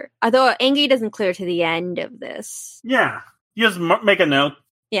insecure. Although angry doesn't clear to the end of this. Yeah. You just make a note.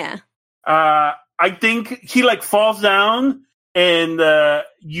 Yeah. I think he like falls down and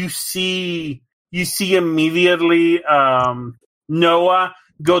you see immediately Noah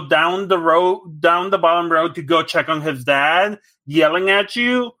go down the bottom road to go check on his dad, yelling at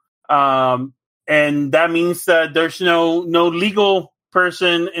you. And that means that there's no legal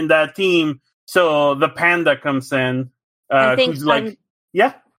person in that team. So the panda comes in. I think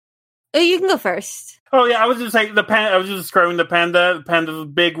yeah. Oh, you can go first. Oh yeah, I was just saying I was just describing the panda. The panda's a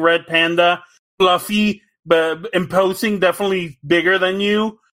big red panda, fluffy but imposing, definitely bigger than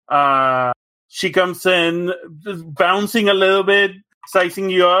you. She comes in, bouncing a little bit, sizing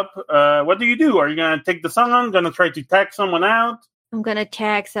you up. What do you do? Are you gonna take the song? Gonna try to tag someone out? I'm gonna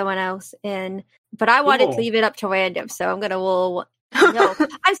tag someone else in, but I wanted to leave it up to random, so I'm gonna roll. No,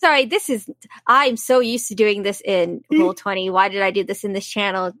 I'm sorry. I'm so used to doing this in Roll20. Why did I do this in this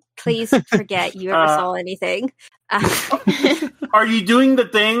channel? Please forget you ever saw anything. Are you doing the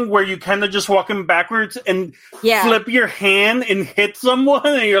thing where you kind of just walking backwards and flip your hand and hit someone,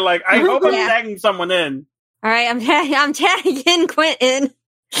 and you're like, I hope I'm tagging someone in. All right, I'm tagging Quentin.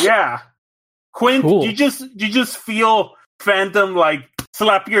 Yeah, Quint, cool. You just feel Phantom like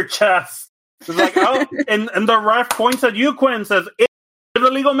slap your chest. It's like, oh, and the ref points at you, Quinn, says, "It's the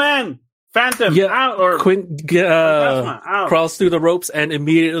legal man, Phantom." Out, or Quinn crawls through the ropes and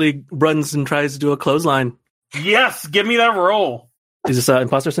immediately runs and tries to do a clothesline. Yes, give me that roll. Is this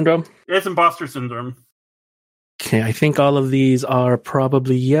imposter syndrome? It's imposter syndrome. Okay, I think all of these are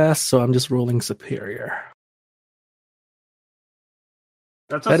probably yes, so I'm just rolling superior.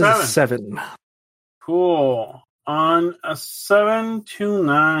 That is a 7. Cool. On a 7 to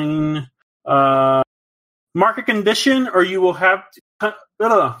 9, mark a condition, or you will have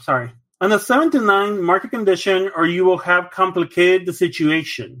sorry. On a 7 to 9, mark a condition, or you will have complicated the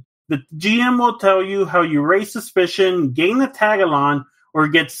situation. The GM will tell you how you raise suspicion, gain a tag-along, or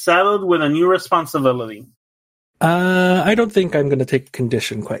get saddled with a new responsibility. I don't think I'm going to take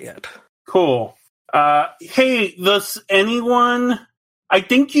condition quite yet. Cool. Hey, does anyone? I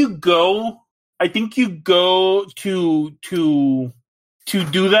think you go to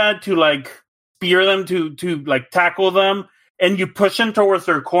do that, to like spear them to like tackle them, and you push them towards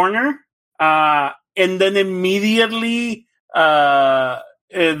their corner, and then immediately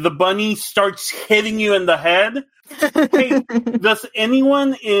the bunny starts hitting you in the head. Hey, does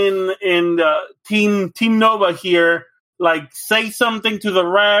anyone in Team Nova here like say something to the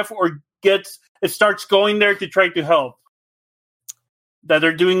ref or starts going there to try to help? That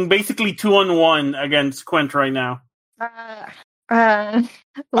they're doing basically 2-on-1 against Quint right now. What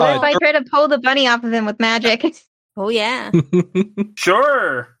if I try to pull the bunny off of him with magic? Oh yeah.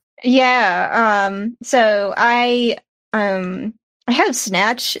 Sure. Yeah. So I have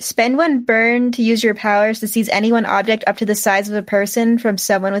Snatch. Spend one burn to use your powers to seize any one object up to the size of a person from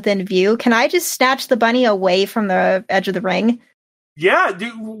someone within view. Can I just snatch the bunny away from the edge of the ring? Yeah.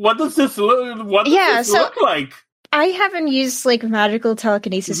 What does this look? What does this look like? I haven't used like magical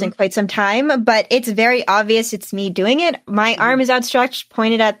telekinesis in quite some time, but it's very obvious it's me doing it. My arm is outstretched,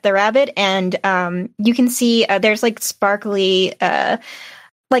 pointed at the rabbit, and you can see there's like sparkles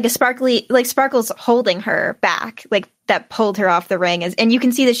holding her back, like that pulled her off the ring. And you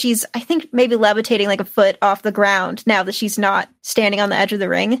can see that she's, I think, maybe levitating like a foot off the ground now that she's not standing on the edge of the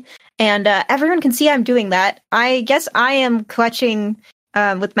ring. And everyone can see I'm doing that. I guess I am clutching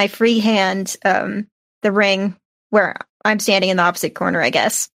with my free hand the ring where I'm standing in the opposite corner, I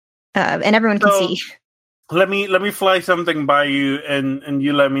guess. And everyone can see. Let me fly something by you and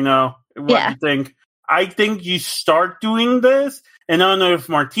you let me know what you think. I think you start doing this, and I don't know if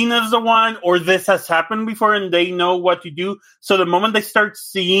Martina's the one or this has happened before and they know what to do. So the moment they start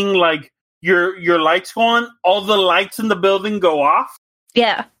seeing like your lights go on, all the lights in the building go off.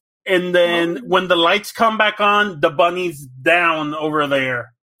 Yeah. And then when the lights come back on, the bunny's down over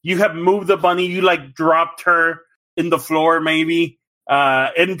there. You have moved the bunny, you like dropped her in the floor maybe,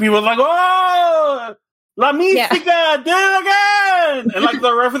 and people are like, "Oh, La Mística, did it again!" And like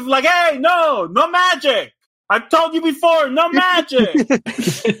the ref is like, "Hey, no magic! I've told you before, no magic."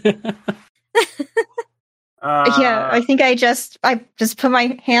 Yeah, I think I just put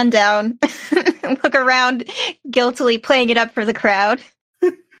my hand down and look around, guiltily playing it up for the crowd.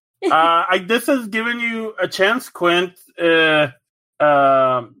 This has given you a chance, Quint.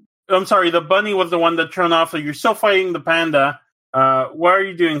 I'm sorry, the bunny was the one that turned off, so you're still fighting the panda. What are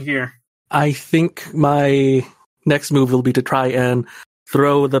you doing here? I think my next move will be to try and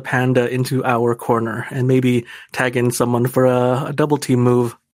throw the panda into our corner and maybe tag in someone for a double team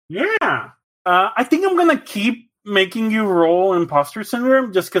move. Yeah. I think I'm going to keep making you roll imposter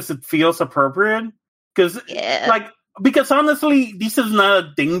syndrome just because it feels appropriate. Because honestly, this is not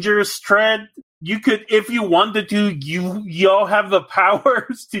a dangerous threat. You could, if you wanted to, you all have the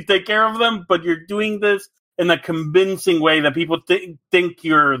powers to take care of them, but you're doing this in a convincing way that people think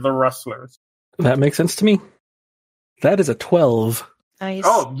you're the rustlers. That makes sense to me. That is a 12. Nice.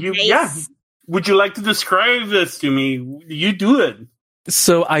 Oh, yeah. Would you like to describe this to me? You do it.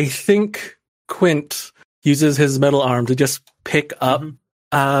 So I think Quint uses his metal arm to just pick up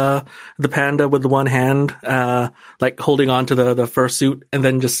the panda with the one hand, like holding on to the fursuit, and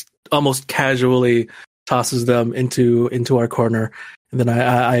then just almost casually tosses them into our corner. And then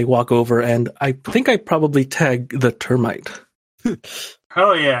I walk over, and I think I probably tag the termite.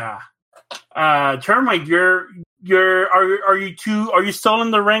 Hell yeah. Termite, are you still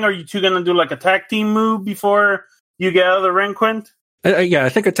in the ring? Are you two gonna do like a tag team move before you get out of the ring, Quint? Yeah, I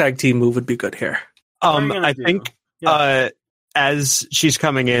think a tag team move would be good here. I think as she's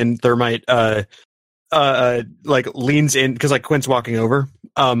coming in, Thermite like leans in because like Quint's walking over.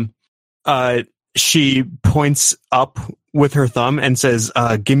 She points up with her thumb and says,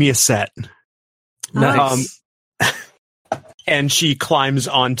 "Give me a set." Nice. And she climbs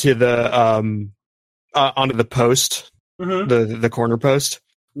onto the post, the corner post,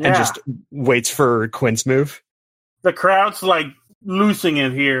 and just waits for Quint's move. The crowd's like losing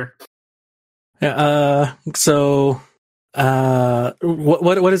it here. Yeah. So,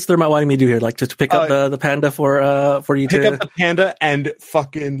 what is Thermite wanting me to do here? Like to pick up the panda for you to pick up the panda and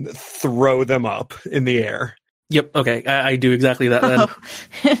fucking throw them up in the air. Yep. Okay. I do exactly that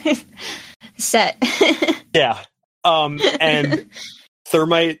then. Set. Yeah. And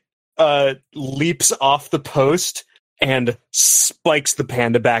Thermite leaps off the post and spikes the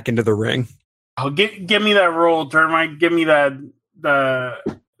panda back into the ring. Oh, give me that roll, Termite. Give me that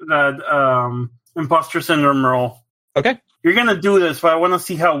imposter syndrome roll. Okay. You're gonna do this, but I want to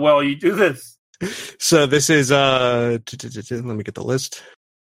see how well you do this. So this is let me get the list.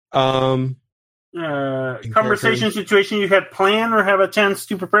 Conversation situation you had planned or have a chance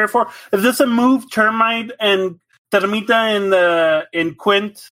to prepare for. Is this a move Termite and Termita and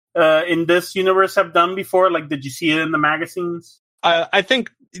Quint in this universe have done before? Like, did you see it in the magazines? I think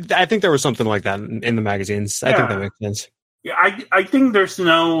I think there was something like that in the magazines. I think that makes sense. Yeah, I think there's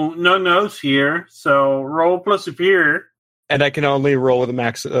no no's here, so roll plus superior. And I can only roll with a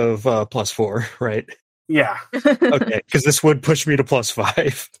max of +4, right? Yeah. Okay, because this would push me to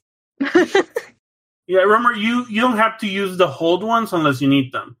 +5. Yeah, remember, you don't have to use the hold ones unless you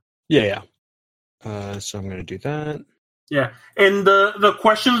need them. Yeah. So I'm going to do that. Yeah, and the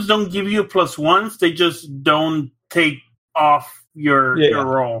questions don't give you +1s; they just don't take off your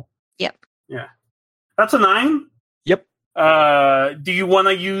roll. Yep. Yeah, that's a 9. Yep. Do you want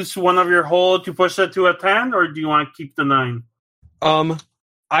to use one of your hold to push that to a 10, or do you want to keep the 9?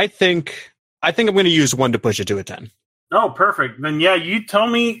 I think I'm going to use 1 to push it to a 10. Oh, perfect. Then yeah, you tell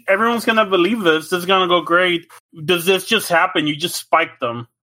me everyone's going to believe this. This is going to go great. Does this just happen? You just spike them.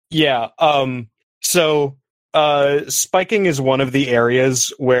 Yeah. So spiking is one of the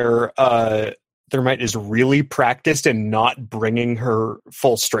areas where Thermite is really practiced in not bringing her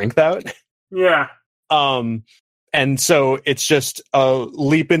full strength out. Yeah. And so it's just a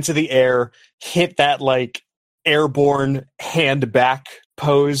leap into the air, hit that like airborne hand back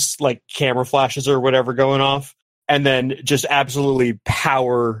pose, like camera flashes or whatever going off, and then just absolutely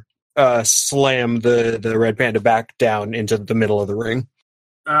power slam the red panda back down into the middle of the ring.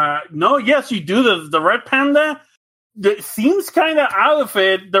 No, yes, you do. The red panda seems kind of out of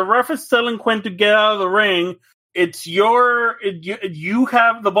it. The ref is telling Quinn to get out of the ring. It's you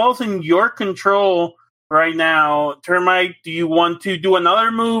have the ball's in your control right now. Termite, do you want to do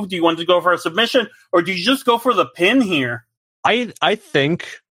another move? Do you want to go for a submission, or do you just go for the pin here? I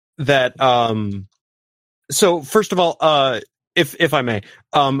think that so first of all, if I may,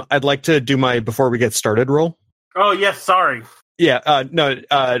 I'd like to do my before we get started roll. Oh yes, sorry. Yeah, no,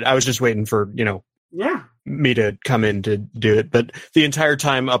 I was just waiting for me to come in to do it. But the entire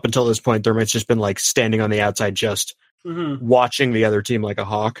time up until this point, Thermite's just been like standing on the outside, just watching the other team like a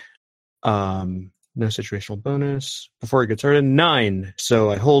hawk. No situational bonus before we get started. 9,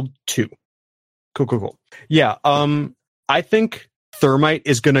 so I hold 2. Cool. Yeah, I think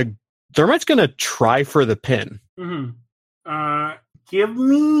Thermite's gonna try for the pin. Give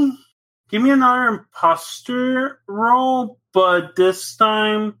me another imposter roll, but this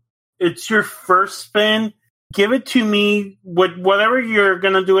time it's your first spin. Give it to me with whatever you're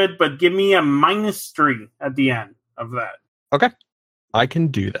gonna do it, but give me a -3 at the end of that. Okay, I can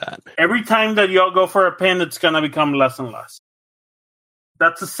do that. Every time that y'all go for a pin, it's gonna become less and less.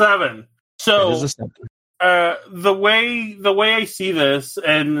 That's a 7. So that is a 7. The way I see this,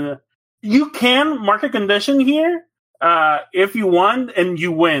 and you can mark a condition here if you want, and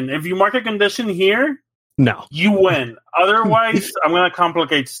you win. If you mark a condition here, no, you win. Otherwise, I'm going to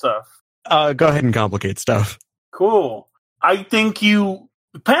complicate stuff. Go ahead and complicate stuff. Cool. I think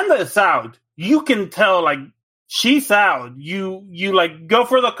Panda is out. You can tell, like, she's out. You like go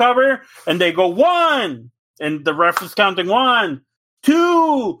for the cover, and they go 1, and the ref is counting 1,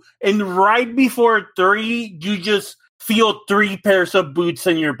 2, and right before 3, you just feel 3 pairs of boots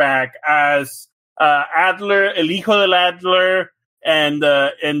in your back as Adler, El Hijo del Adler, and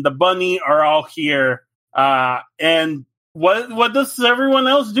the bunny are all here. And what does everyone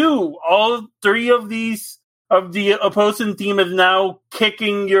else do? All 3 of the opposing team is now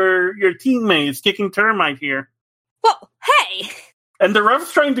kicking your teammates, kicking Termite here. Well, hey! And the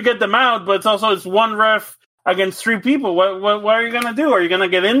ref's trying to get them out, but it's one ref against 3 people. What are you gonna do? Are you gonna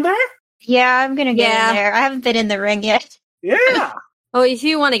get in there? Yeah, I'm gonna get in there. I haven't been in the ring yet. Yeah. Oh, if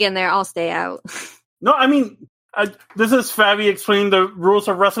you want to get in there, I'll stay out. No, I mean, this is Fabi explaining the rules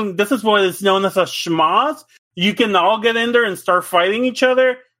of wrestling. This is what is known as a schmoz. You can all get in there and start fighting each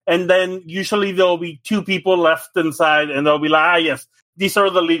other, and then usually there'll be 2 people left inside, and they'll be like, yes, these are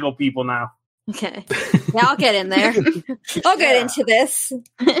the legal people now. Okay. Yeah, I'll get in there. I'll get into this.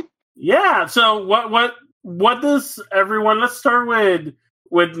 Yeah, so what does everyone... Let's start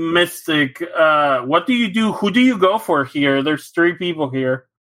with Mystic. What do you do? Who do you go for here? There's 3 people here.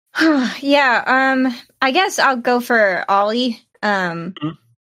 Yeah, I guess I'll go for Ollie. And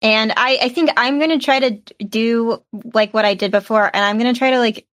I think I'm gonna try to do like what I did before, and I'm gonna try to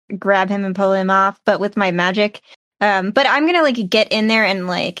like grab him and pull him off, but with my magic. But I'm gonna like get in there and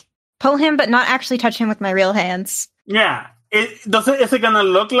like pull him, but not actually touch him with my real hands. Yeah. Is it gonna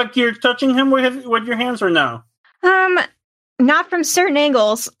look like you're touching him with your hands or no? Not from certain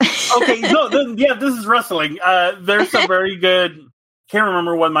angles. Okay, no, this is wrestling. There's a very good. Can't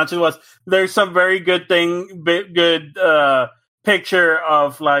remember what match it was. There's some very good picture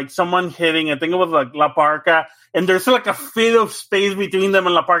of like someone hitting. I think it was like La Parca, and there's like a fit of space between them,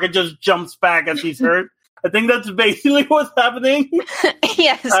 and La Parca just jumps back as he's hurt. I think that's basically what's happening.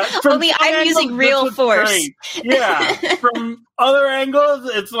 Yes, From only some I'm angles, using this real looks force. great. Yeah. From other angles,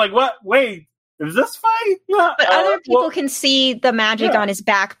 it's like, what? Wait, is this fight? Yeah. But other people can see the magic on his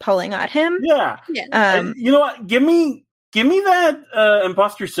back pulling at him. Yeah. You know what? Give me that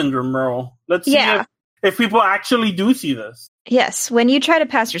imposter syndrome roll. Let's see if people actually do see this. Yes, when you try to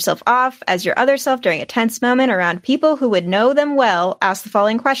pass yourself off as your other self during a tense moment around people who would know them well, ask the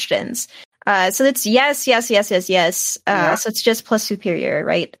following questions. So it's yes. So it's just plus superior,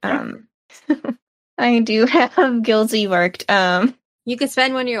 right? I do have guilty marked. You could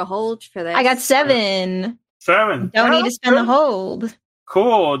spend one of your holds for that. I got 7. 7. Don't need to spend the hold.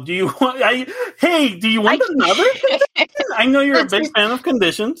 Cool. Do you want? Do you want another? I know you're a big fan of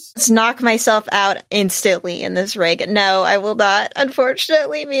conditions. Let's knock myself out instantly in this rig. No, I will not,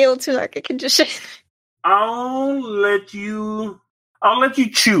 unfortunately, be able to knock a condition. I'll let you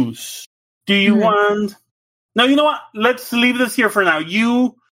choose. Do you want? No, you know what? Let's leave this here for now.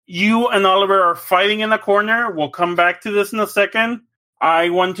 You and Oliver are fighting in the corner. We'll come back to this in a second. I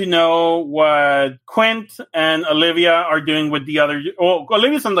want to know what Quint and Olivia are doing with the other. Well,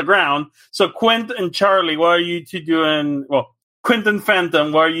 Olivia's on the ground. So Quint and Charlie, what are you two doing? Well, Quint and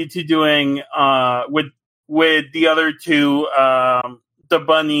Phantom, what are you two doing with the other two, the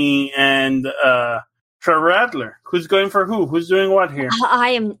Bunny and Trevor Adler? Who's going for who? Who's doing what here? I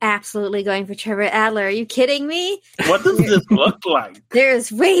am absolutely going for Trevor Adler. Are you kidding me? What does this look like?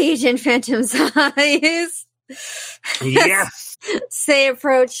 There's rage in Phantom's eyes. Yes. Say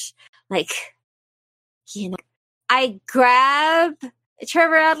approach, I grab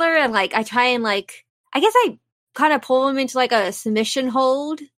Trevor Adler and I try and I guess I kind of pull him into a submission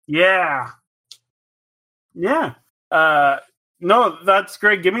hold. Yeah. No, that's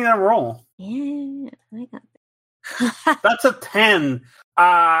great. Give me that roll. Yeah, I got that. That's a 10.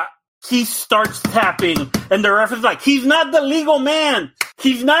 He starts tapping, and the ref is like, "He's not the legal man.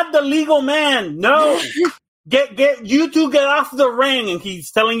 He's not the legal man. No." Get you two get off the ring, and he's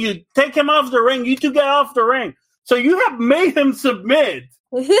telling you, take him off the ring. You two get off the ring. So you have made him submit.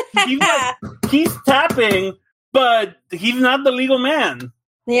 He's tapping, but he's not the legal man.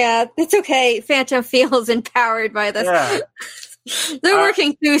 Yeah, it's okay. Phantom feels empowered by this. Yeah. They're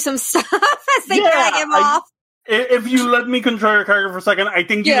working through some stuff as they drag him off. If you let me control your character for a second, I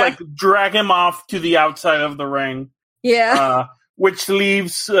think you drag him off to the outside of the ring. Yeah. Which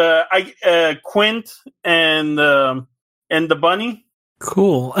leaves Quint and the Bunny.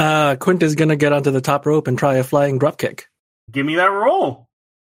 Cool. Quint is gonna get onto the top rope and try a flying dropkick. Give me that roll.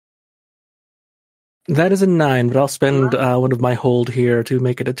 That is a 9, but I'll spend one of my hold here to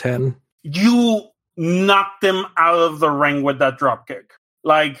make it a 10. You knocked them out of the ring with that dropkick.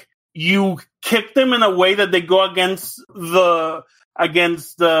 You kick them in a way that they go against the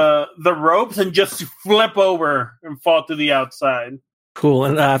ropes and just flip over and fall to the outside. Cool.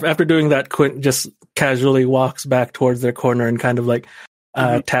 And after doing that, Quint just casually walks back towards their corner and kind of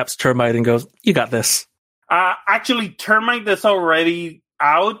taps Termite and goes, "You got this." Actually, Termite is already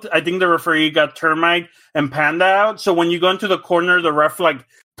out. I think the referee got Termite and Panda out. So when you go into the corner, the ref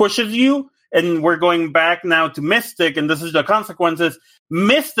pushes you, and we're going back now to Mystic, and this is the consequences.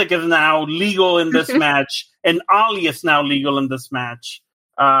 Mystic is now legal in this match, and Ollie is now legal in this match.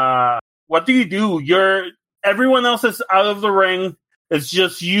 What do you do? Everyone else is out of the ring. It's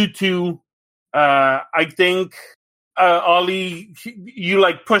just you two. I think Ollie, you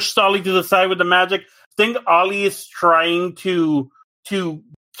pushed Ollie to the side with the magic. I think Ollie is trying to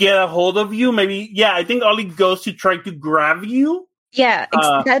get a hold of you. Maybe, I think Ollie goes to try to grab you. Yeah,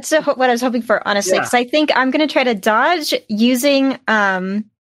 that's what I was hoping for, honestly. Because I think I'm going to try to dodge using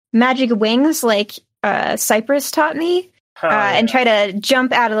magic wings like Cypress taught me, and try to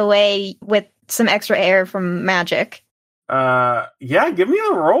jump out of the way with some extra air from magic. Give me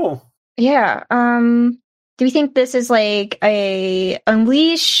a roll. Yeah. Do we think this is a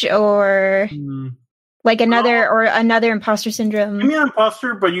unleash or another imposter syndrome? Give me an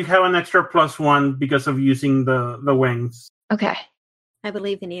imposter, but you have an extra +1 because of using the wings. Okay. I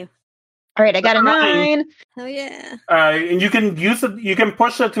believe in you. All right, I got a 9. Oh yeah. And you can use it. You can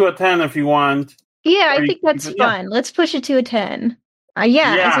push it to a 10 if you want. Yeah, I think that's fun. Let's push it to a 10.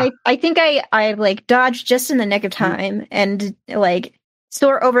 I think I dodged just in the nick of time and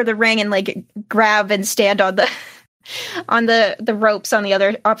soar over the ring and grab and stand on the ropes on the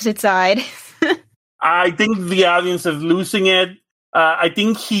other opposite side. I think the audience is losing it. I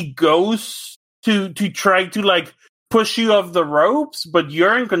think he goes to try to push you off the ropes, but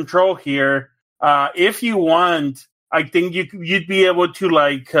you're in control here. If you want, I think you'd be able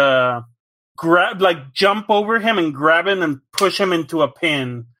to grab, jump over him and grab him and push him into a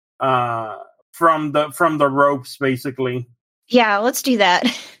pin. from the ropes, basically. Yeah, let's do that.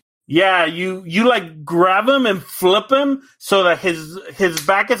 Yeah, you like grab him and flip him so that his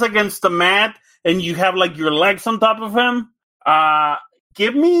back is against the mat and you have like your legs on top of him.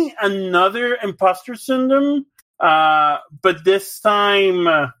 Give me another imposter syndrome, but this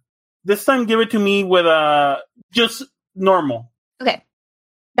time give it to me with just normal. Okay,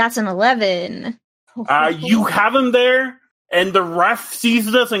 that's an 11. You have him there, and the ref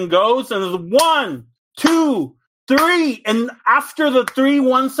sees this and goes, and it's 1, 2, 3, and after the 3,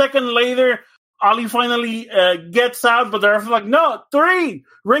 1 second later, Ollie finally gets out, but the ref's like, no, 3,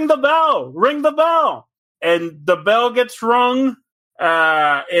 ring the bell, and the bell gets rung,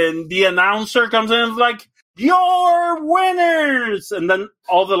 and the announcer comes in and is like, "You're winners!" And then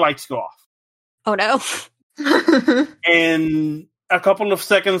all the lights go off. Oh no. And a couple of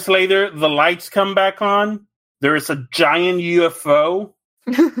seconds later, the lights come back on. There is a giant UFO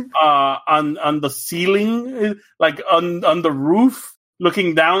on the ceiling, like on the roof,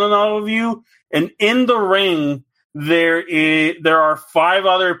 looking down on all of you. And in the ring, there are 5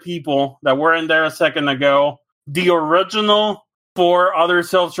 other people that weren't there a second ago. The original 4 other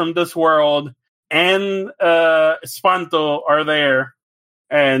selves from this world and Espanto are there,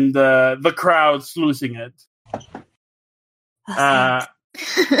 and the crowd's losing it.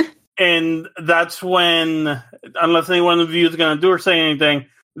 And that's when, unless any one of you is going to do or say anything,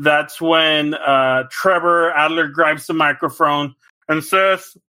 that's when Trevor Adler grabs the microphone and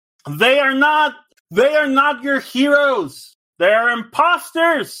says, They are not your heroes. They are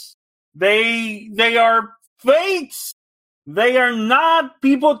imposters. They are fakes. They are not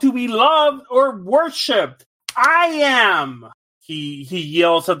people to be loved or worshipped. I am. He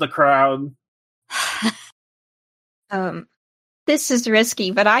yells at the crowd. This is risky,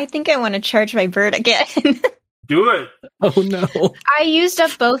 but I think I want to charge my bird again. Do it. Oh no. I used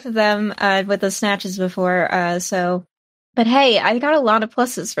up both of them with the snatches before, but hey, I got a lot of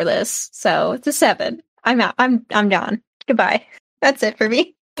pluses for this, so it's a 7. I'm out. I'm down. Goodbye. That's it for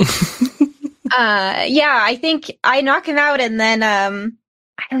me. Yeah, I think I knock him out, and then I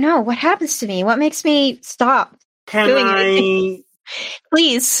don't know what happens to me. What makes me stop? Can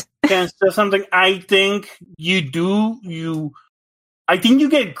Please? Can I say something? I think I think you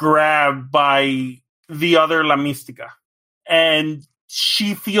get grabbed by the other La Mística, and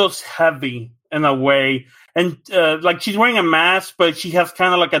she feels heavy in a way, and like she's wearing a mask, but she has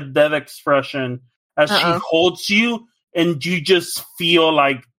kind of like a dead expression as she holds you, and you just feel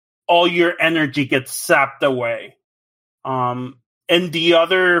like all your energy gets sapped away. And the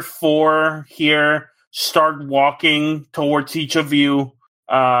other 4 here start walking towards each of you,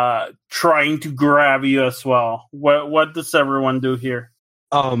 trying to grab you as well. What does everyone do here?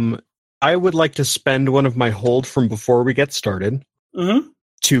 I would like to spend one of my hold from before we get started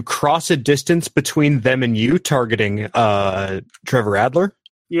to cross a distance between them and you, targeting Trevor Adler.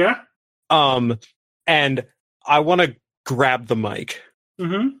 Yeah. And I want to grab the mic.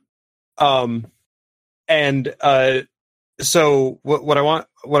 So what I want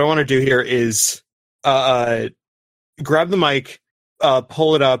to do here is grab the mic,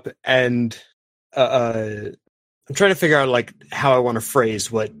 pull it up, and I'm trying to figure out like how I want to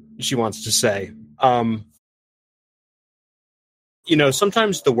phrase what she wants to say.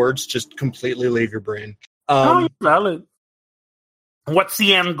 Sometimes the words just completely leave your brain. Valid. What's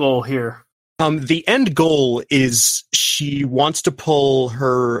the end goal here? The end goal is she wants to pull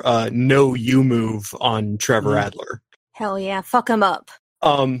her no you move on Trevor Adler. Hell yeah, fuck him up.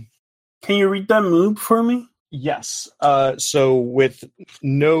 Can you read that move for me? Yes. So with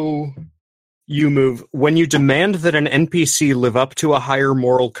no you move, when you demand that an NPC live up to a higher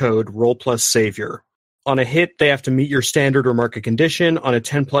moral code, roll plus savior. On a hit, they have to meet your standard or mark a condition. On a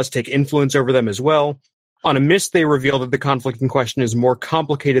 10 plus, take influence over them as well. On a miss, they reveal that the conflict in question is more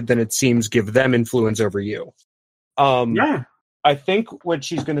complicated than it seems. Give them influence over you. Yeah. I think what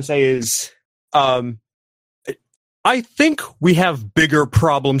she's going to say is, I think we have bigger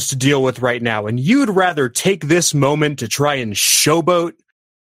problems to deal with right now, and you'd rather take this moment to try and showboat?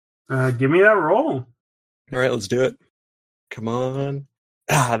 Give me that roll. All right, let's do it. Come on.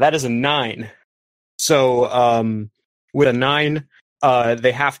 That is a 9. So with a 9,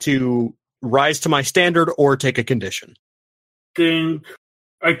 they have to rise to my standard or take a condition. I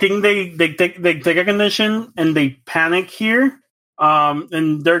think they take a condition and they panic here,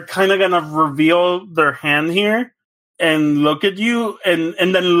 and they're kind of gonna reveal their hand here and look at you, and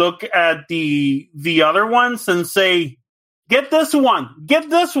then look at the other ones and say, "Get this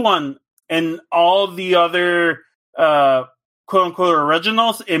one," and all the other quote unquote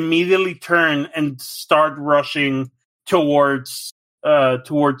originals immediately turn and start rushing towards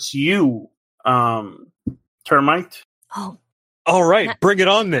you. Termite. Oh, All right, bring it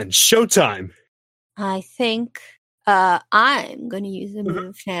on then. Showtime. I think I'm going to use a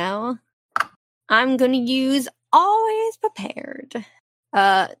move now. I'm going to use Always Prepared.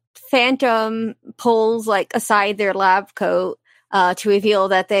 Phantom pulls like aside their lab coat to reveal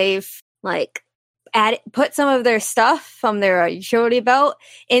that they've like put some of their stuff from their utility belt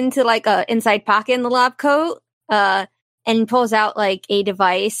into like a inside pocket in the lab coat, and pulls out like a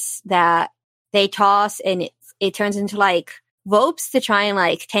device that they toss, and it turns into like ropes to try and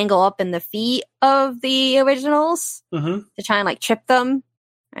like tangle up in the feet of the originals to try and like trip them.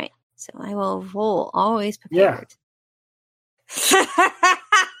 Right. So I will roll Always Prepared. Yeah.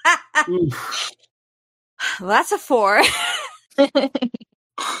 Well, that's a 4.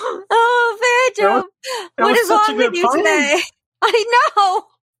 Oh, Phantom! What is wrong with you today? I know!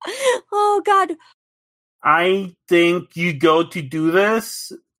 Oh, God. I think you go to do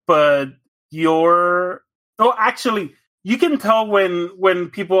this, but you're... Oh, actually, you can tell when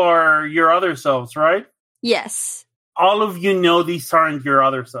people are your other selves, right? Yes. All of you know these aren't your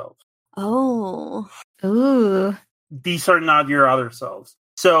other selves. Oh. Ooh. These are not your other selves.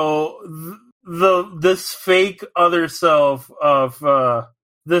 So this fake other self of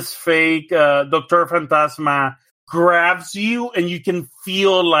this fake Dr. Fantasma grabs you, and you can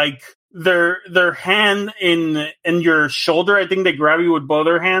feel like their hand in your shoulder. I think they grab you with both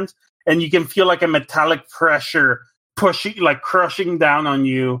their hands, and you can feel like a metallic pressure pushing, like crushing down on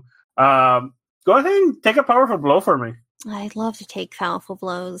you. Go ahead and take a powerful blow for me. I'd love to take powerful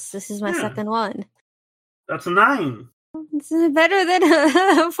blows. This is my second one. That's a 9. It's better than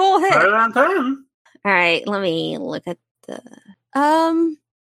a full hit. Better than 10. All right, let me look at the...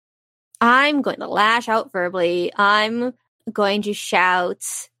 I'm going to lash out verbally. I'm going to shout,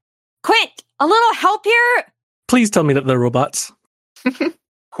 Quint, a little help here? Please tell me that they're robots.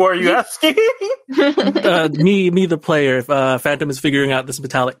 Who are you asking? Me, the player. If Phantom is figuring out this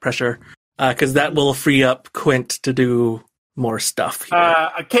metallic pressure, because that will free up Quint to do more stuff here.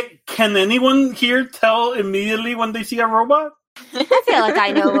 Can anyone here tell immediately when they see a robot? I feel like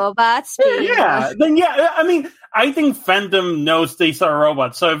I know robots. Yeah, then I mean, I think Phantom knows these are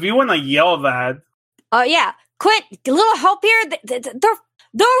robots. So if you want to yell that, oh yeah, Quint, a little help here.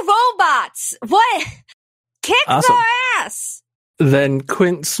 They're robots. What? Kick awesome. their ass. Then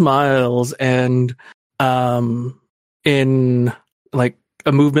Quint smiles and, in like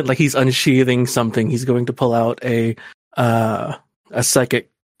a movement, like he's unsheathing something, he's going to pull out a psychic.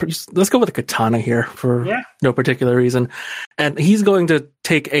 Let's go with a katana here for no particular reason. And he's going to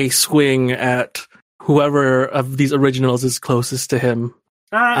take a swing at whoever of these originals is closest to him.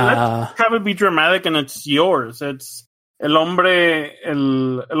 Let's have it be dramatic, and it's yours. It's el hombre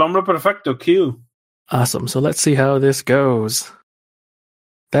perfecto, Q. Awesome. So let's see how this goes.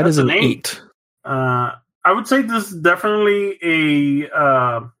 That's is an 8. I would say this is definitely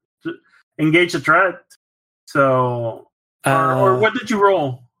a engage a threat. So, or what did you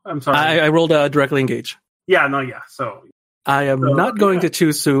roll? I'm sorry. I rolled directly engage. So I am not going to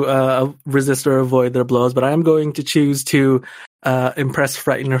choose to resist or avoid their blows, but I am going to choose to impress,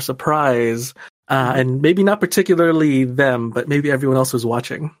 frighten, or surprise, and maybe not particularly them, but maybe everyone else who's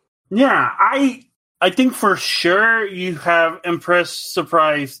watching. Yeah, I think for sure you have impressed,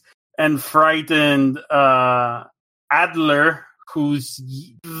 surprised, and frightened Adler, who's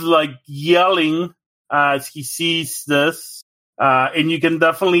like yelling as he sees this. And you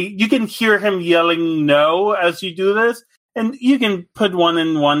can hear him yelling no as you do this, and you can put 1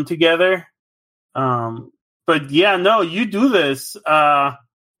 and 1 together. But yeah, no, you do this. I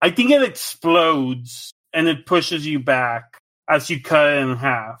think it explodes and it pushes you back as you cut it in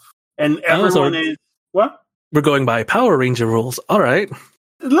half. And everyone is what? We're going by Power Ranger rules. All right.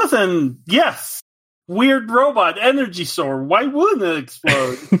 Listen, yes. Weird robot energy sword. Why wouldn't it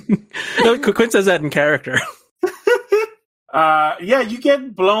explode? No, Quint says that in character. You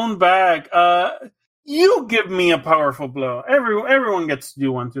get blown back. You give me a powerful blow. Everyone gets to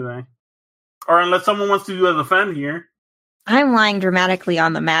do one today. Or unless someone wants to do a defend here. I'm lying dramatically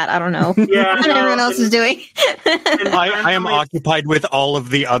on the mat. I don't know what everyone else is doing. I am occupied with all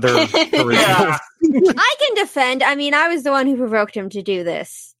of the other originals. I can defend. I mean, I was the one who provoked him to do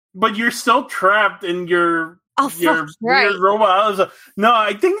this. But you're still trapped in your right. robot. No,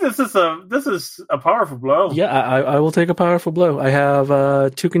 I think this is a powerful blow. Yeah, I will take a powerful blow. I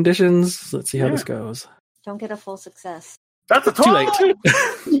have 2 conditions. Let's see how this goes. Don't get a full success. That's a 12. Too late.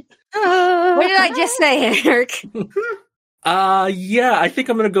 What did I just say, Eric? I think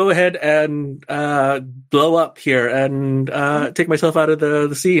I'm going to go ahead and blow up here and take myself out of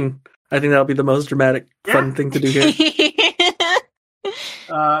the scene. I think that'll be the most dramatic, fun thing to do here.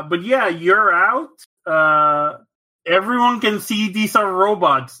 But yeah, you're out. Everyone can see these are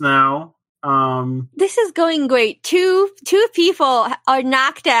robots now. This is going great. Two people are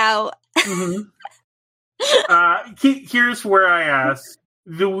knocked out. Mm-hmm. Here's where I ask: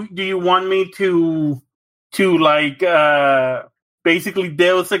 Do you want me to like basically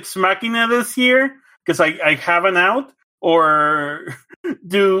Deus Ex Machina this year because I have an out, or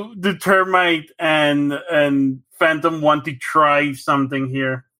do Termite and Phantom want to try something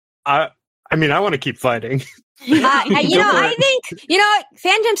here? I mean, I want to keep fighting. I think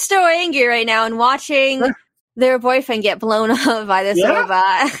Phantom's still angry right now and watching their boyfriend get blown up by this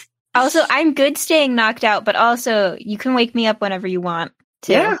robot. Also, I'm good staying knocked out, but also you can wake me up whenever you want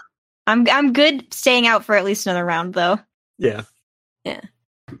to. Yeah. I'm good staying out for at least another round, though. Yeah.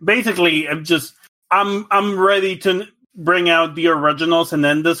 Basically, I'm ready to bring out the originals and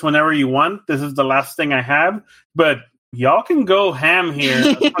end this whenever you want. This is the last thing I have, but y'all can go ham here.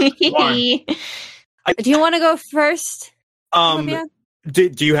 As much as you want. Do you want to go first?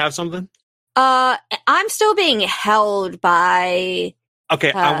 Do you have something? I'm still being held by.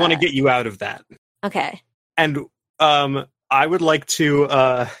 Okay, I want to get you out of that. Okay. And I would like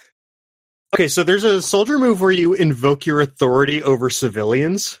to. Okay, so there's a soldier move where you invoke your authority over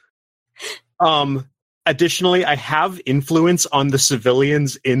civilians. Additionally, I have influence on the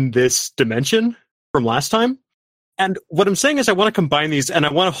civilians in this dimension from last time. And what I'm saying is I want to combine these, and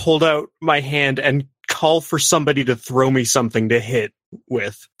I want to hold out my hand and call for somebody to throw me something to hit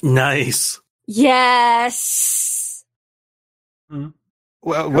with. Nice. Yes. Mm-hmm.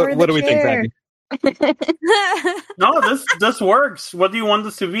 Well, what do we think, Baggy? No, this works. What do you want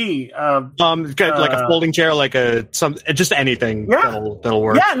this to be? Like a folding chair, like just anything that'll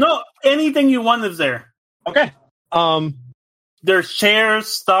work. Yeah, no, anything you want is there. Okay. There's chairs,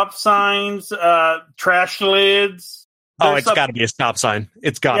 stop signs, trash lids. It's got to be a stop sign.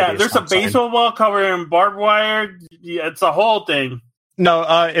 It's got to be. There's a baseball ball covered in barbed wire. Yeah, it's a whole thing. No,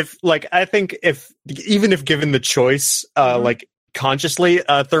 I think if given the choice, like consciously,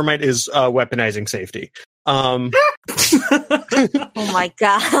 Thermite is weaponizing safety. Oh my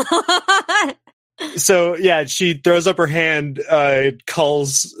god. So yeah, she throws up her hand,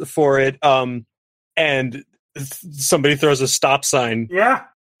 calls for it, and somebody throws a stop sign. Yeah.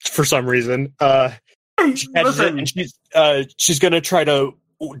 For some reason, she catches it, and she's gonna try to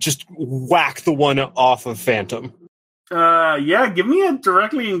just whack the one off of Phantom. Give me a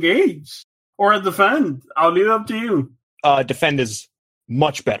directly engage or a defend. I'll leave it up to you. Defend is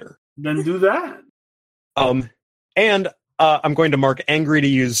much better. Then do that. And I'm going to mark angry to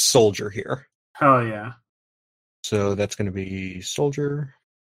use soldier here. Hell yeah. So that's going to be soldier.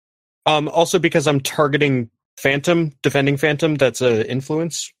 Also because I'm targeting Phantom, defending Phantom, that's a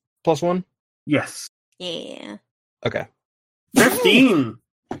influence +1. Yes. Yeah. Okay. 15.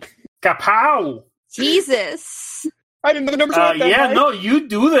 Kapow. Jesus. I didn't know the numbers were that high. No, you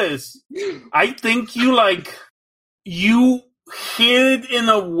do this. I think you hit it in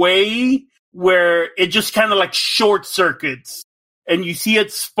a way where it just kind of like short circuits, and you see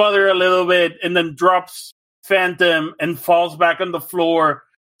it sputter a little bit, and then drops Phantom and falls back on the floor,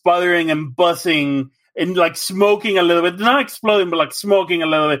 sputtering and buzzing and like smoking a little bit, not exploding, but like smoking a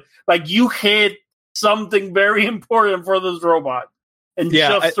little bit. Like you hit something very important for this robot, and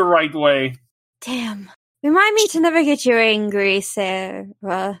the right way. Damn. Remind me to never get you angry, Sarah.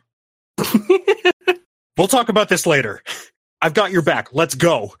 We'll talk about this later. I've got your back. Let's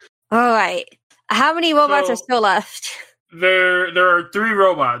go. All right. How many robots are still left? There are 3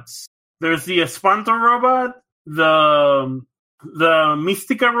 robots. There's the Espanto robot, the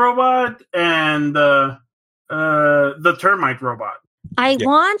Mystica robot, and the Termite robot. I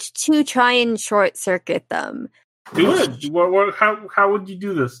want to try and short circuit them. Do it. How would you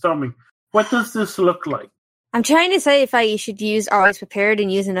do this? Tell me. What does this look like? I'm trying to say if I should use Always Prepared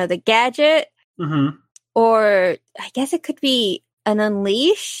and use another gadget. Mm-hmm. Or I guess it could be an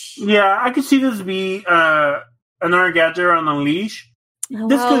Unleash. Yeah, I could see this be another gadget or an Unleash.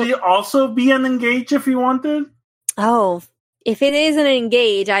 This could also be an Engage if you wanted. Oh, if it is an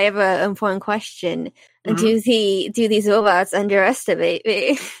Engage, I have an important question. Mm-hmm. Do these robots underestimate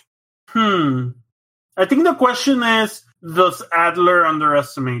me? I think the question is, does Adler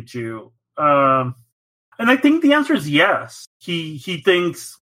underestimate you? And I think the answer is yes. He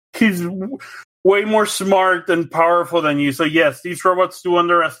thinks he's way more smart and powerful than you. So yes, these robots do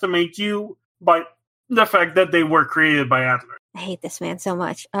underestimate you by the fact that they were created by Adler. I hate this man so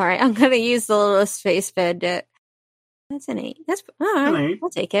much. All right, I'm going to use the little space bandit. That's an 8. That's all right. An 8. I'll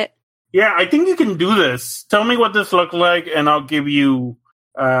take it. Yeah, I think you can do this. Tell me what this looks like, and I'll give you.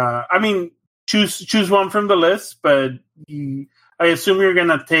 Choose one from the list, but I assume you're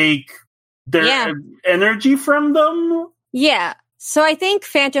gonna take their energy from them? Yeah. So I think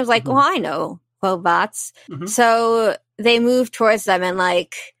Phantom's like, well, I know robots. So they move towards them and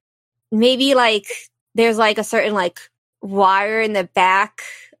like, maybe like there's like a certain like wire in the back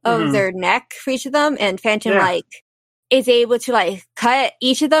of their neck for each of them. And Phantom like is able to like cut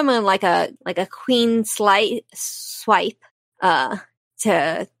each of them in like a queen swipe,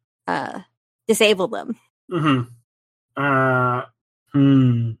 to, disable them.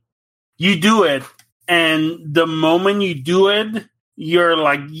 You do it. And the moment you do it, you're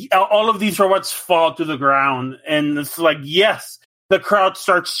like, all of these robots fall to the ground. And it's like, yes, the crowd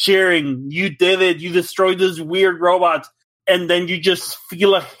starts cheering. You did it. You destroyed these weird robots. And then you just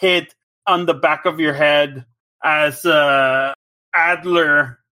feel a hit on the back of your head as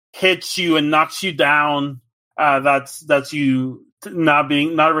Adler hits you and knocks you down. That's you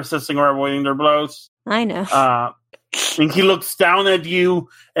not resisting or avoiding their blows. I know. And he looks down at you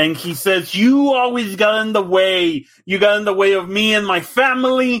and he says, you always got in the way. You got in the way of me and my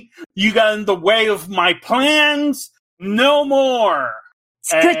family. You got in the way of my plans. No more.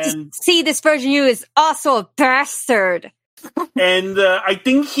 It's good to see this version of you is also a bastard. And I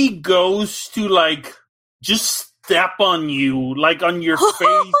think he goes to like just step on you, like on your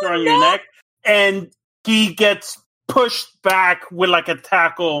face or on your neck. And he gets pushed back with like a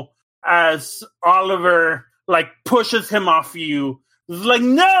tackle as Oliver like pushes him off you. It's like,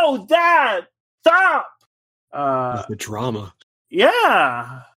 no, Dad, stop! The drama.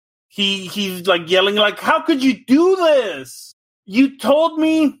 Yeah. He's like yelling like, how could you do this? You told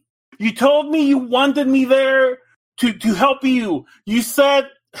me you wanted me there to help you. You said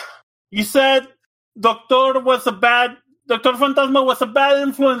Dr. Fantasma was a bad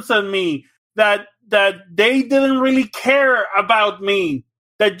influence on me. That they didn't really care about me.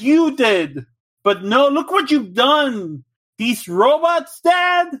 That you did. But no, look what you've done. These robots,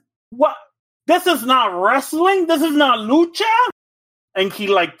 Dad? What? This is not wrestling? This is not lucha? And he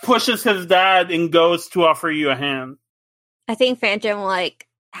like pushes his dad and goes to offer you a hand. I think Phantom like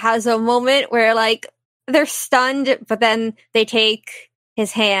has a moment where like they're stunned, but then they take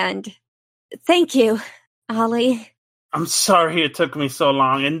his hand. Thank you, Ollie. I'm sorry it took me so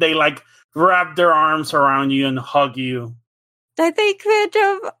long. And they like wrap their arms around you and hug you. I think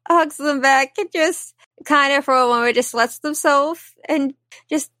Phantom hugs them back and just kind of for a moment just lets themselves and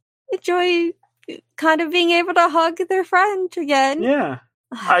just enjoy kind of being able to hug their friend again. Yeah.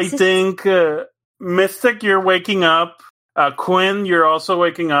 I think Mystic, you're waking up. Quinn, you're also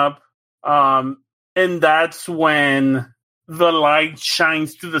waking up. And that's when the light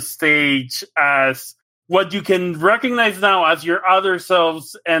shines to the stage as what you can recognize now as your other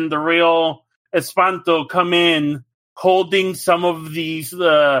selves and the real Espanto come in holding some of these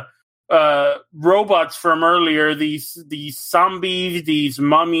robots from earlier, these zombies, these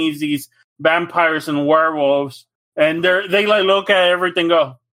mummies, these vampires and werewolves, and they like look at everything and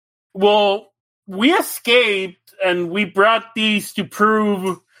go, well, we escaped and we brought these to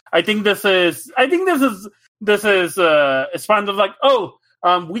prove. I think this is Espanto's like,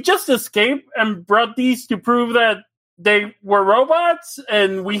 we just escaped and brought these to prove that they were robots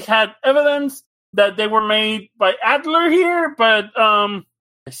and we had evidence that they were made by Adler here, but I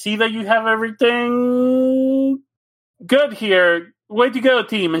see that you have everything good here. Way to go,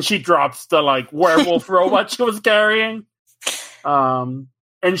 team. And she drops the like werewolf robot she was carrying. And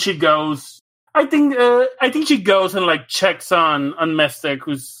she goes, I think she goes and like checks on Mystic,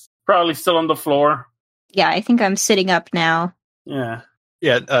 who's probably still on the floor. Yeah, I think I'm sitting up now. Yeah.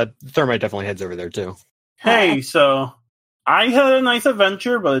 Yeah, Thermite definitely heads over there too. Hey, so I had a nice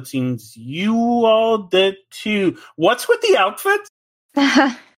adventure, but it seems you all did too. What's with the outfit?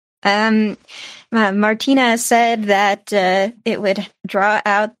 Martina said that it would draw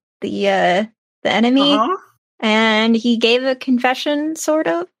out the enemy, and he gave a confession, sort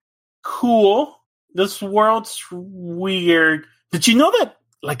of. Cool. This world's weird. Did you know that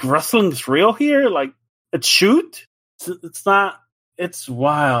like wrestling is real here? Like it's shoot? It's not. It's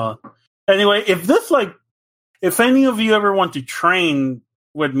wild. Anyway, if any of you ever want to train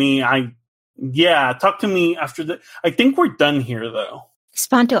with me, talk to me after the. I think we're done here, though.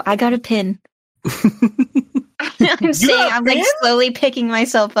 Sponto, I got a pin. I'm like slowly picking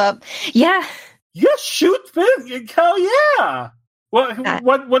myself up. Yeah. Yeah, shoot, pin. Hell yeah.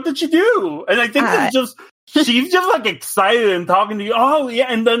 What did you do? And I think it's just she's just like excited and talking to you. Oh yeah,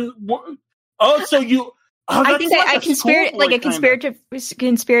 and then so you. I think I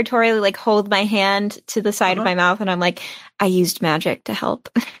conspiratorially like hold my hand to the side of my mouth, and I'm like, I used magic to help.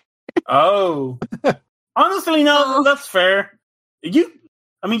 Oh, honestly, no, that's fair.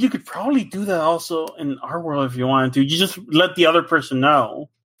 I mean, you could probably do that also in our world if you wanted to. You just let the other person know.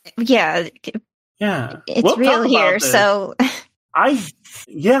 Yeah. Yeah. It's real here, so...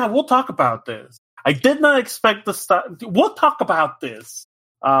 we'll talk about this. I did not expect the stuff. We'll talk about this.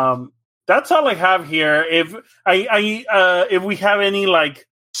 That's all I have here. If we have any like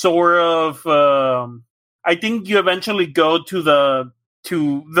sort of, I think you eventually go to the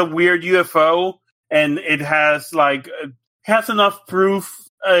weird UFO, and it has enough proof,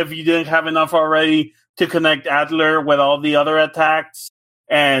 if you didn't have enough already, to connect Adler with all the other attacks,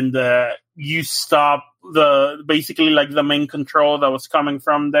 and you stop basically the main control that was coming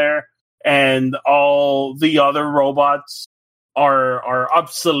from there, and all the other robots are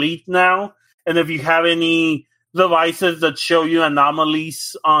obsolete now. And if you have any devices that show you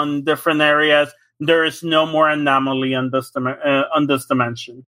anomalies on different areas, there is no more anomaly on this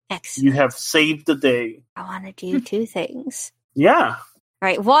dimension. Excellent. You have saved the day. I want to do two things. Yeah. All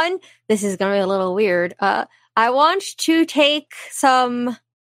right. One, this is going to be a little weird. I want to take some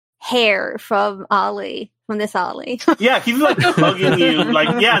hair from this Ollie. Yeah, he's hugging you.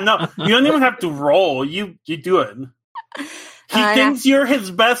 No, you don't even have to roll. You do it. He thinks you're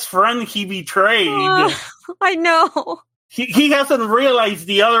his best friend he betrayed. I know. He hasn't realized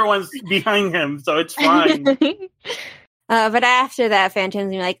the other one's behind him, so it's fine. But after that,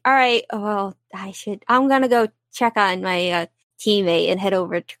 Phantom's like, all right, well, I'm going to go check on my teammate and head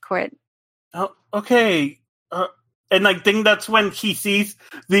over to court. Oh, okay. And I think that's when he sees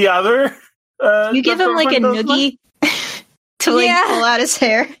the other. You give him a noogie to pull out his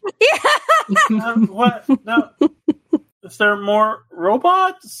hair. Yeah. What? No. Is there more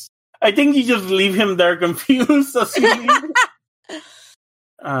robots? I think you just leave him there confused.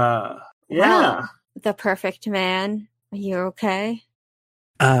 Yeah. Well, the perfect man. Are you okay?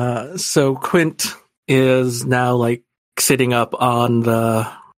 So Quint is now sitting up on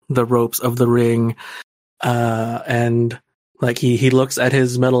the ropes of the ring, and he looks at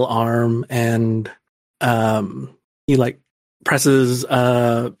his metal arm, and he presses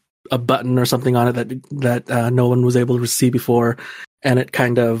a button or something on it that no one was able to see before, and it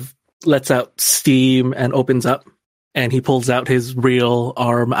kind of lets out steam and opens up, and he pulls out his real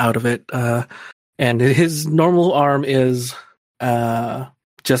arm out of it, and his normal arm is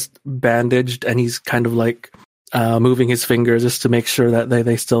just bandaged, and he's kind of moving his fingers just to make sure that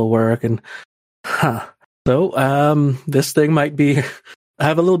they still work. And so this thing might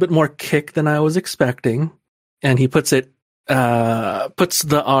have a little bit more kick than I was expecting. And he puts the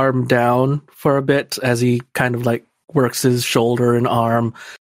arm down for a bit as he kind of works his shoulder and arm.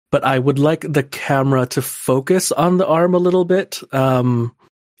 But I would like the camera to focus on the arm a little bit.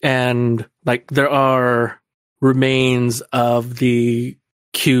 And there are remains of the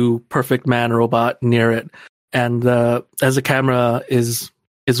Q Perfect Man robot near it. And as the camera is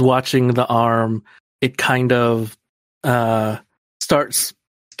watching the arm, it kind of starts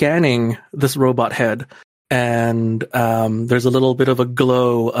scanning this robot head, and there's a little bit of a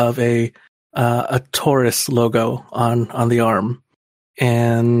glow of a Taurus logo on the arm.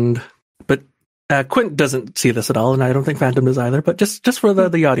 But Quint doesn't see this at all, and I don't think Phantom does either. But just for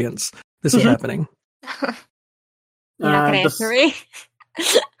the audience, this is happening. You're not gonna answer me.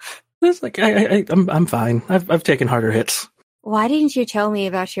 It's I'm fine. I've taken harder hits. Why didn't you tell me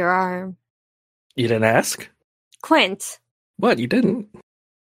about your arm? You didn't ask? Quint. What? You didn't?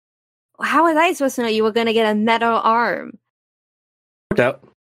 How was I supposed to know you were going to get a metal arm? Worked out.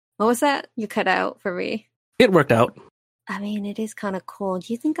 What was that? You cut out for me. It worked out. I mean, it is kind of cool.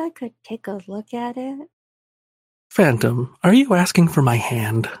 Do you think I could take a look at it? Phantom, are you asking for my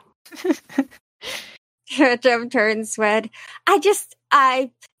hand? Phantom turns red. I just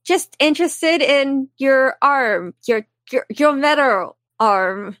interested in your arm, your metal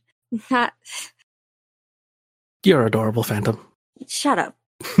arm. Not. You're adorable, Phantom. Shut up.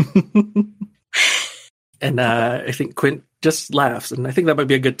 And I think Quint just laughs, and I think that might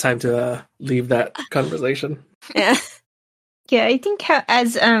be a good time to leave that conversation. Yeah. Yeah, I think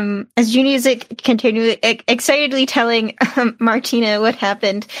as Junie is continually excitedly telling Martina what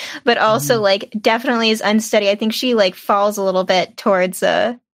happened, but also definitely is unsteady. I think she falls a little bit towards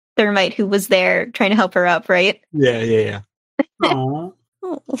Thermite, who was there trying to help her up, right? Yeah. Aww.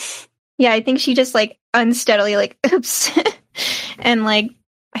 Yeah, I think she just unsteadily oops, and I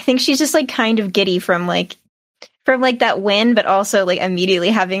think she's just kind of giddy from that wind, but also immediately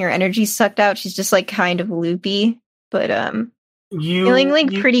having her energy sucked out. She's just kind of loopy, but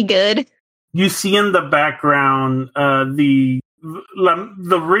feeling pretty good. You see in the background the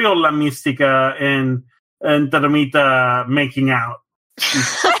real La Mystica and Termita making out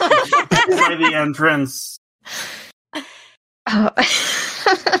by the entrance. Oh.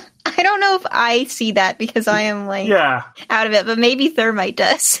 I don't know if I see that because I am out of it, but maybe Thermite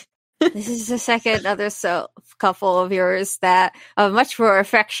does. This is the second other couple of yours that are much more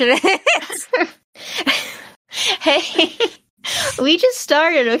affectionate. Hey, we just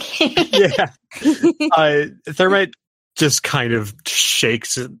started, okay? Yeah. Thermite just kind of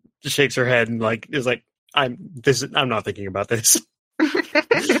shakes her head and is like, I'm not thinking about this.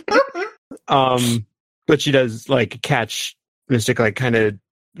 But she does catch Mystic kind of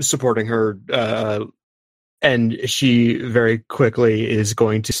supporting her, and she very quickly is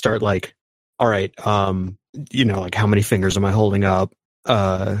going to start all right, how many fingers am I holding up?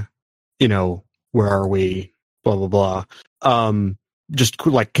 Where are we? Blah blah blah. Just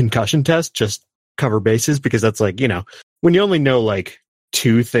concussion test, just cover bases, because that's when you only know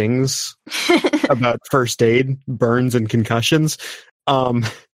 2 things about first aid, burns and concussions,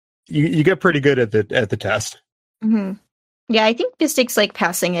 you get pretty good at the test. Mm-hmm. Yeah, I think Mystic's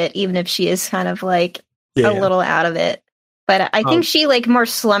passing it, even if she is kind of a little out of it. But I think she more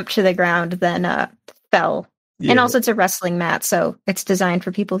slumped to the ground than fell. Yeah. And also it's a wrestling mat, so it's designed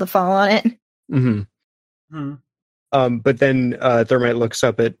for people to fall on it. Mm-hmm. Mm-hmm. But then Thermite looks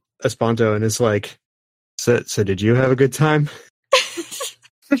up at Espanto and is like, so did you have a good time?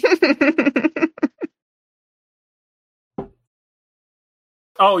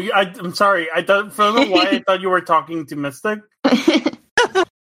 Oh, I'm sorry. I don't know why I thought you were talking to Mystic.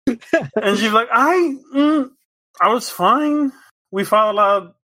 And she's like, I was fine. We fought a lot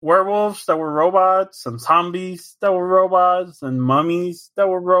of werewolves that were robots, and zombies that were robots, and mummies that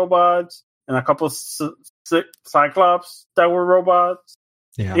were robots, and a couple cyclops that were robots.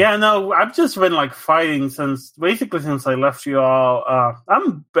 Yeah, no, I've just been fighting since I left you all.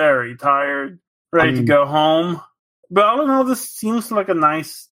 I'm very tired, ready to go home. But all in all, this seems like a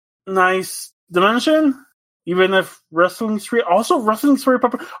nice dimension. Even if wrestling's free. Also, wrestling's very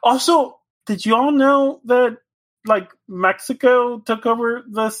popular. Also, did you all know that Mexico took over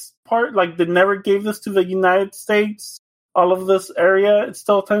this part? They never gave this to the United States. All of this area, it's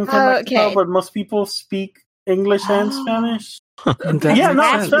still technically Mexico, but most people speak English and Spanish. Yeah,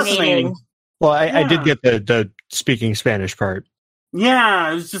 no, it's fascinating. Well, I did get the speaking Spanish part.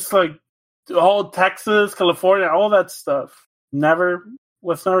 Yeah, it's just all Texas, California, all that stuff. Yeah,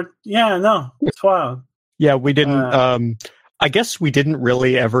 no, it's wild. Yeah, we didn't. I guess we didn't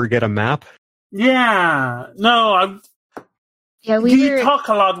really ever get a map. Yeah, no. You talk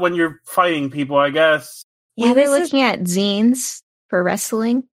a lot when you're fighting people, I guess. Yeah, we're looking at zines for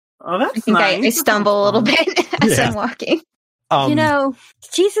wrestling. Oh, that's I think nice. I stumble a little bit as I'm walking.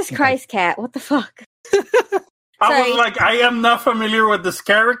 Jesus Christ, Cat, what the fuck? I was like, I am not familiar with this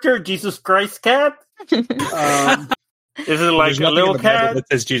character, Jesus Christ Cat. Is it like a little cat that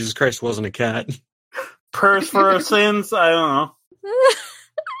says Jesus Christ wasn't a cat? Purse for our sins? I don't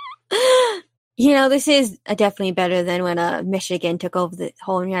know. This is definitely better than when Michigan took over the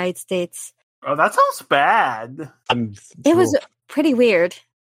whole United States. Oh, that sounds bad. It was pretty weird.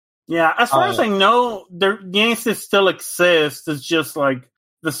 Yeah, as far as I know, the United States still exists. It's just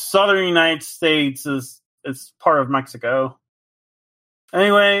the southern United States is part of Mexico.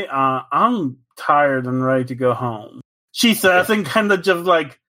 Anyway, I'm tired and ready to go home. She says, and kind of just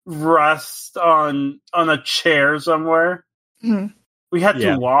rest on a chair somewhere. Mm-hmm. We had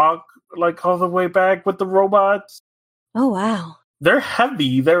to walk all the way back with the robots. Oh wow, they're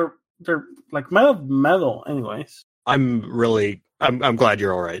heavy. They're made of metal. Anyways, I'm glad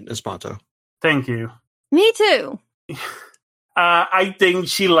you're all right, Espanto. Thank you. Me too. I think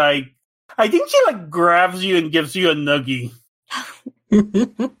she grabs you and gives you a nuggie.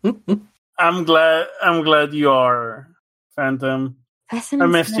 I'm glad you are, Phantom. Wrestling's I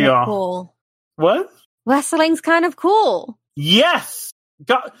missed you all. Cool. What? Wrestling's kind of cool. Yes.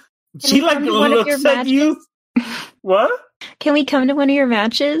 God, she looks at you. What? Can we come to one of your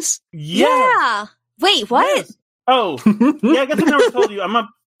matches? Yeah. Wait, what? Yes. Oh, yeah. I guess I never told you. I'm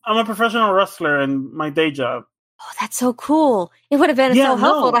a professional wrestler in my day job. Oh, that's so cool. It would have been so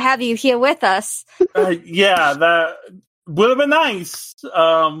helpful to have you here with us. Yeah, that would have been nice.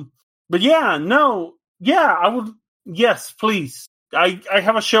 But yeah, no. Yeah, I would. Yes, please. I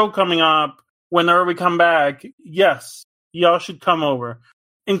have a show coming up whenever we come back. Yes, y'all should come over.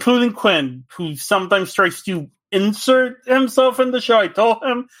 Including Quinn, who sometimes tries to insert himself in the show. I told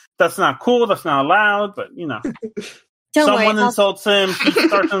him that's not cool, that's not allowed, but someone insults him, he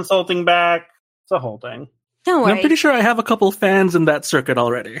starts insulting back. It's a whole thing. Don't worry. I'm pretty sure I have a couple fans in that circuit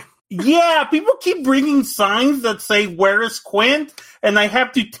already. Yeah, people keep bringing signs that say, "Where is Quint?" And I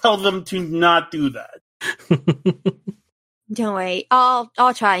have to tell them to not do that. Don't worry.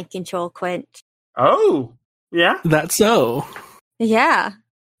 I'll try and control Quint. Oh, yeah? That's so. Yeah.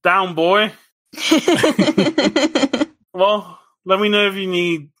 Down, boy. Well, let me know if you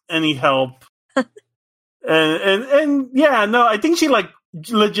need any help. and yeah, no, I think she like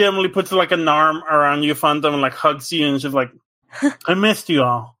legitimately puts like an arm around you, Phantom, and like hugs you, and she's like, I missed you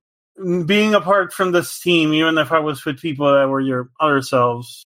all. Being apart from this team, even if I was with people that were your other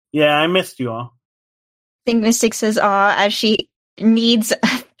selves. Yeah, I missed you all. I think Mystic says aw as she needs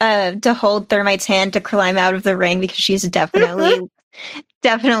to hold Thermite's hand to climb out of the ring because she's definitely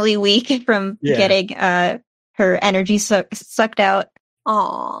weak from getting her energy sucked out.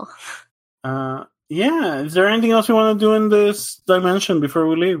 Aw. Yeah, is there anything else we want to do in this dimension before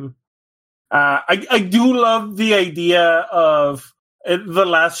we leave? I do love the idea of the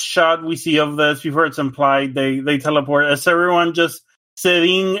last shot we see of this before it's implied they teleport as everyone just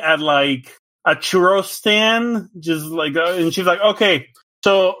sitting at like a churro stand, just like, and she's like, okay,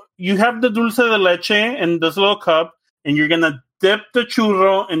 so you have the dulce de leche in this little cup, and you're gonna dip the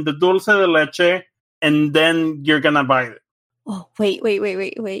churro in the dulce de leche, and then you're gonna bite it. Oh, wait.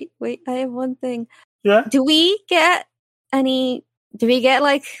 I have one thing. Yeah. Do we get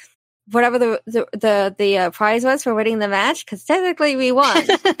like whatever the prize was for winning the match? Because technically we won.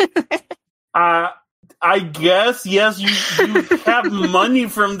 I guess, yes, you have money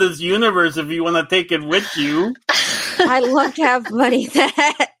from this universe if you want to take it with you. I love to have money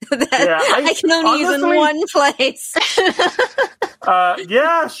that I can only use in one place.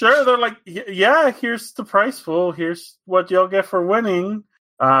 Yeah, sure. They're like, yeah, here's the prize pool. Here's what y'all get for winning.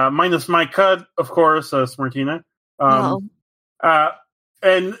 Minus my cut, of course, Martina. But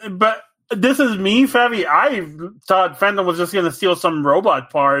this is me, Fabi. I thought Phantom was just going to steal some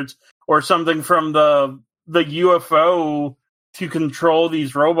robot parts or something from the UFO to control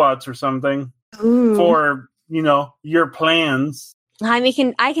these robots or something. Ooh. For, your plans. I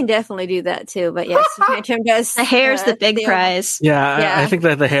mean, I can definitely do that too, but yes, Phantom does. The hair's the big prize. Yeah. I think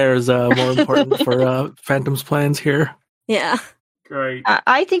that the hair is more important for Phantom's plans here. Yeah. Great.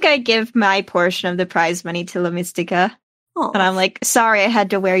 I think I give my portion of the prize money to La Mystica. Aww. And I'm like, sorry I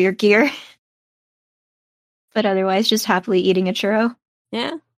had to wear your gear. But otherwise, just happily eating a churro.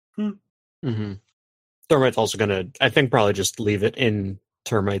 Yeah. Mm-hmm. Thermite's also gonna, I think, probably just leave it in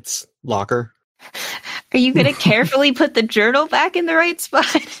Termite's locker. Are you going to carefully put the journal back in the right spot?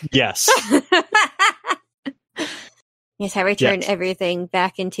 Yes. Yes, I returned everything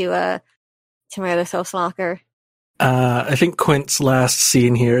back into to my other self's locker. I think Quint's last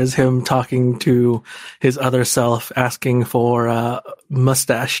scene here is him talking to his other self, asking for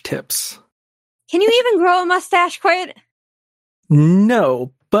mustache tips. Can you even grow a mustache, Quint?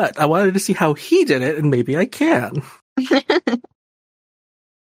 No, but I wanted to see how he did it, and maybe I can.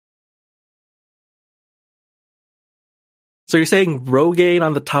 So you're saying Rogaine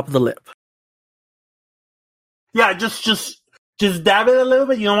on the top of the lip? Yeah, just dab it a little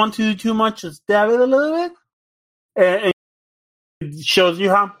bit. You don't want to do too much. Just dab it a little bit. And it shows you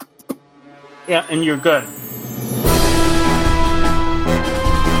how. Yeah, and you're good.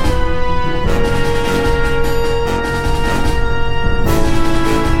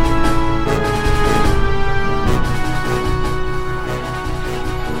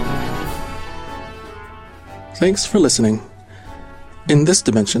 Thanks for listening. In this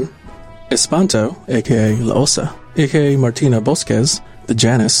dimension, Espanto, aka La Osa, aka Martina Bosquez, the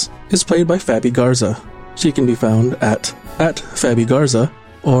Janus, is played by Fabi Garza. She can be found at Fabi Garza,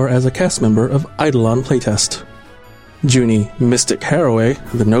 or as a cast member of Eidolon Playtest. Junie Mystic Haraway,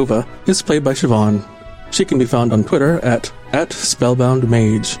 the Nova, is played by Siobhan. She can be found on Twitter at Spellbound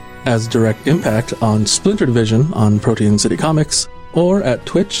Mage, as Direct Impact on Splinter Division on Protean City Comics, or at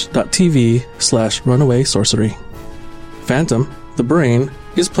twitch.tv/runaway sorcery. Phantom, the Brain,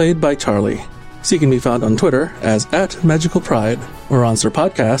 is played by Charlie. She can be found on Twitter as @Magical Pride, or on Sir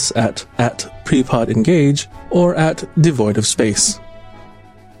Podcasts at PrepodEngage, or at Devoid of Space.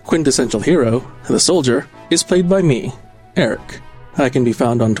 Quintessential Hero, the Soldier, is played by me, Eric. I can be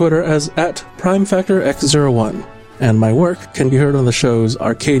found on Twitter as @PrimeFactorX01, and my work can be heard on the shows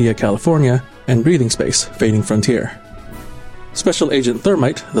Arcadia, California, and Breathing Space, Fading Frontier. Special Agent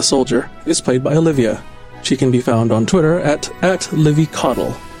Thermite, the Soldier, is played by Olivia. She can be found on Twitter at Livy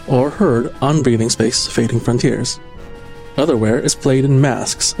Coddle, or heard on Breathing Space, Fading Frontiers. Otherware is played in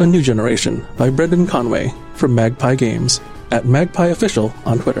Masks, A New Generation, by Brendan Conway, from Magpie Games, at Magpie Official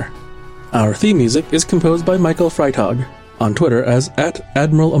on Twitter. Our theme music is composed by Michael Freitag, on Twitter as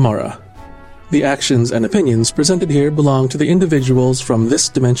 @Admiral Amara. The actions and opinions presented here belong to the individuals from this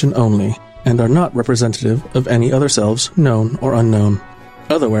dimension only, and are not representative of any other selves, known or unknown.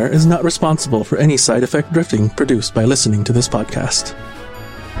 Otherware is not responsible for any side effect drifting produced by listening to this podcast.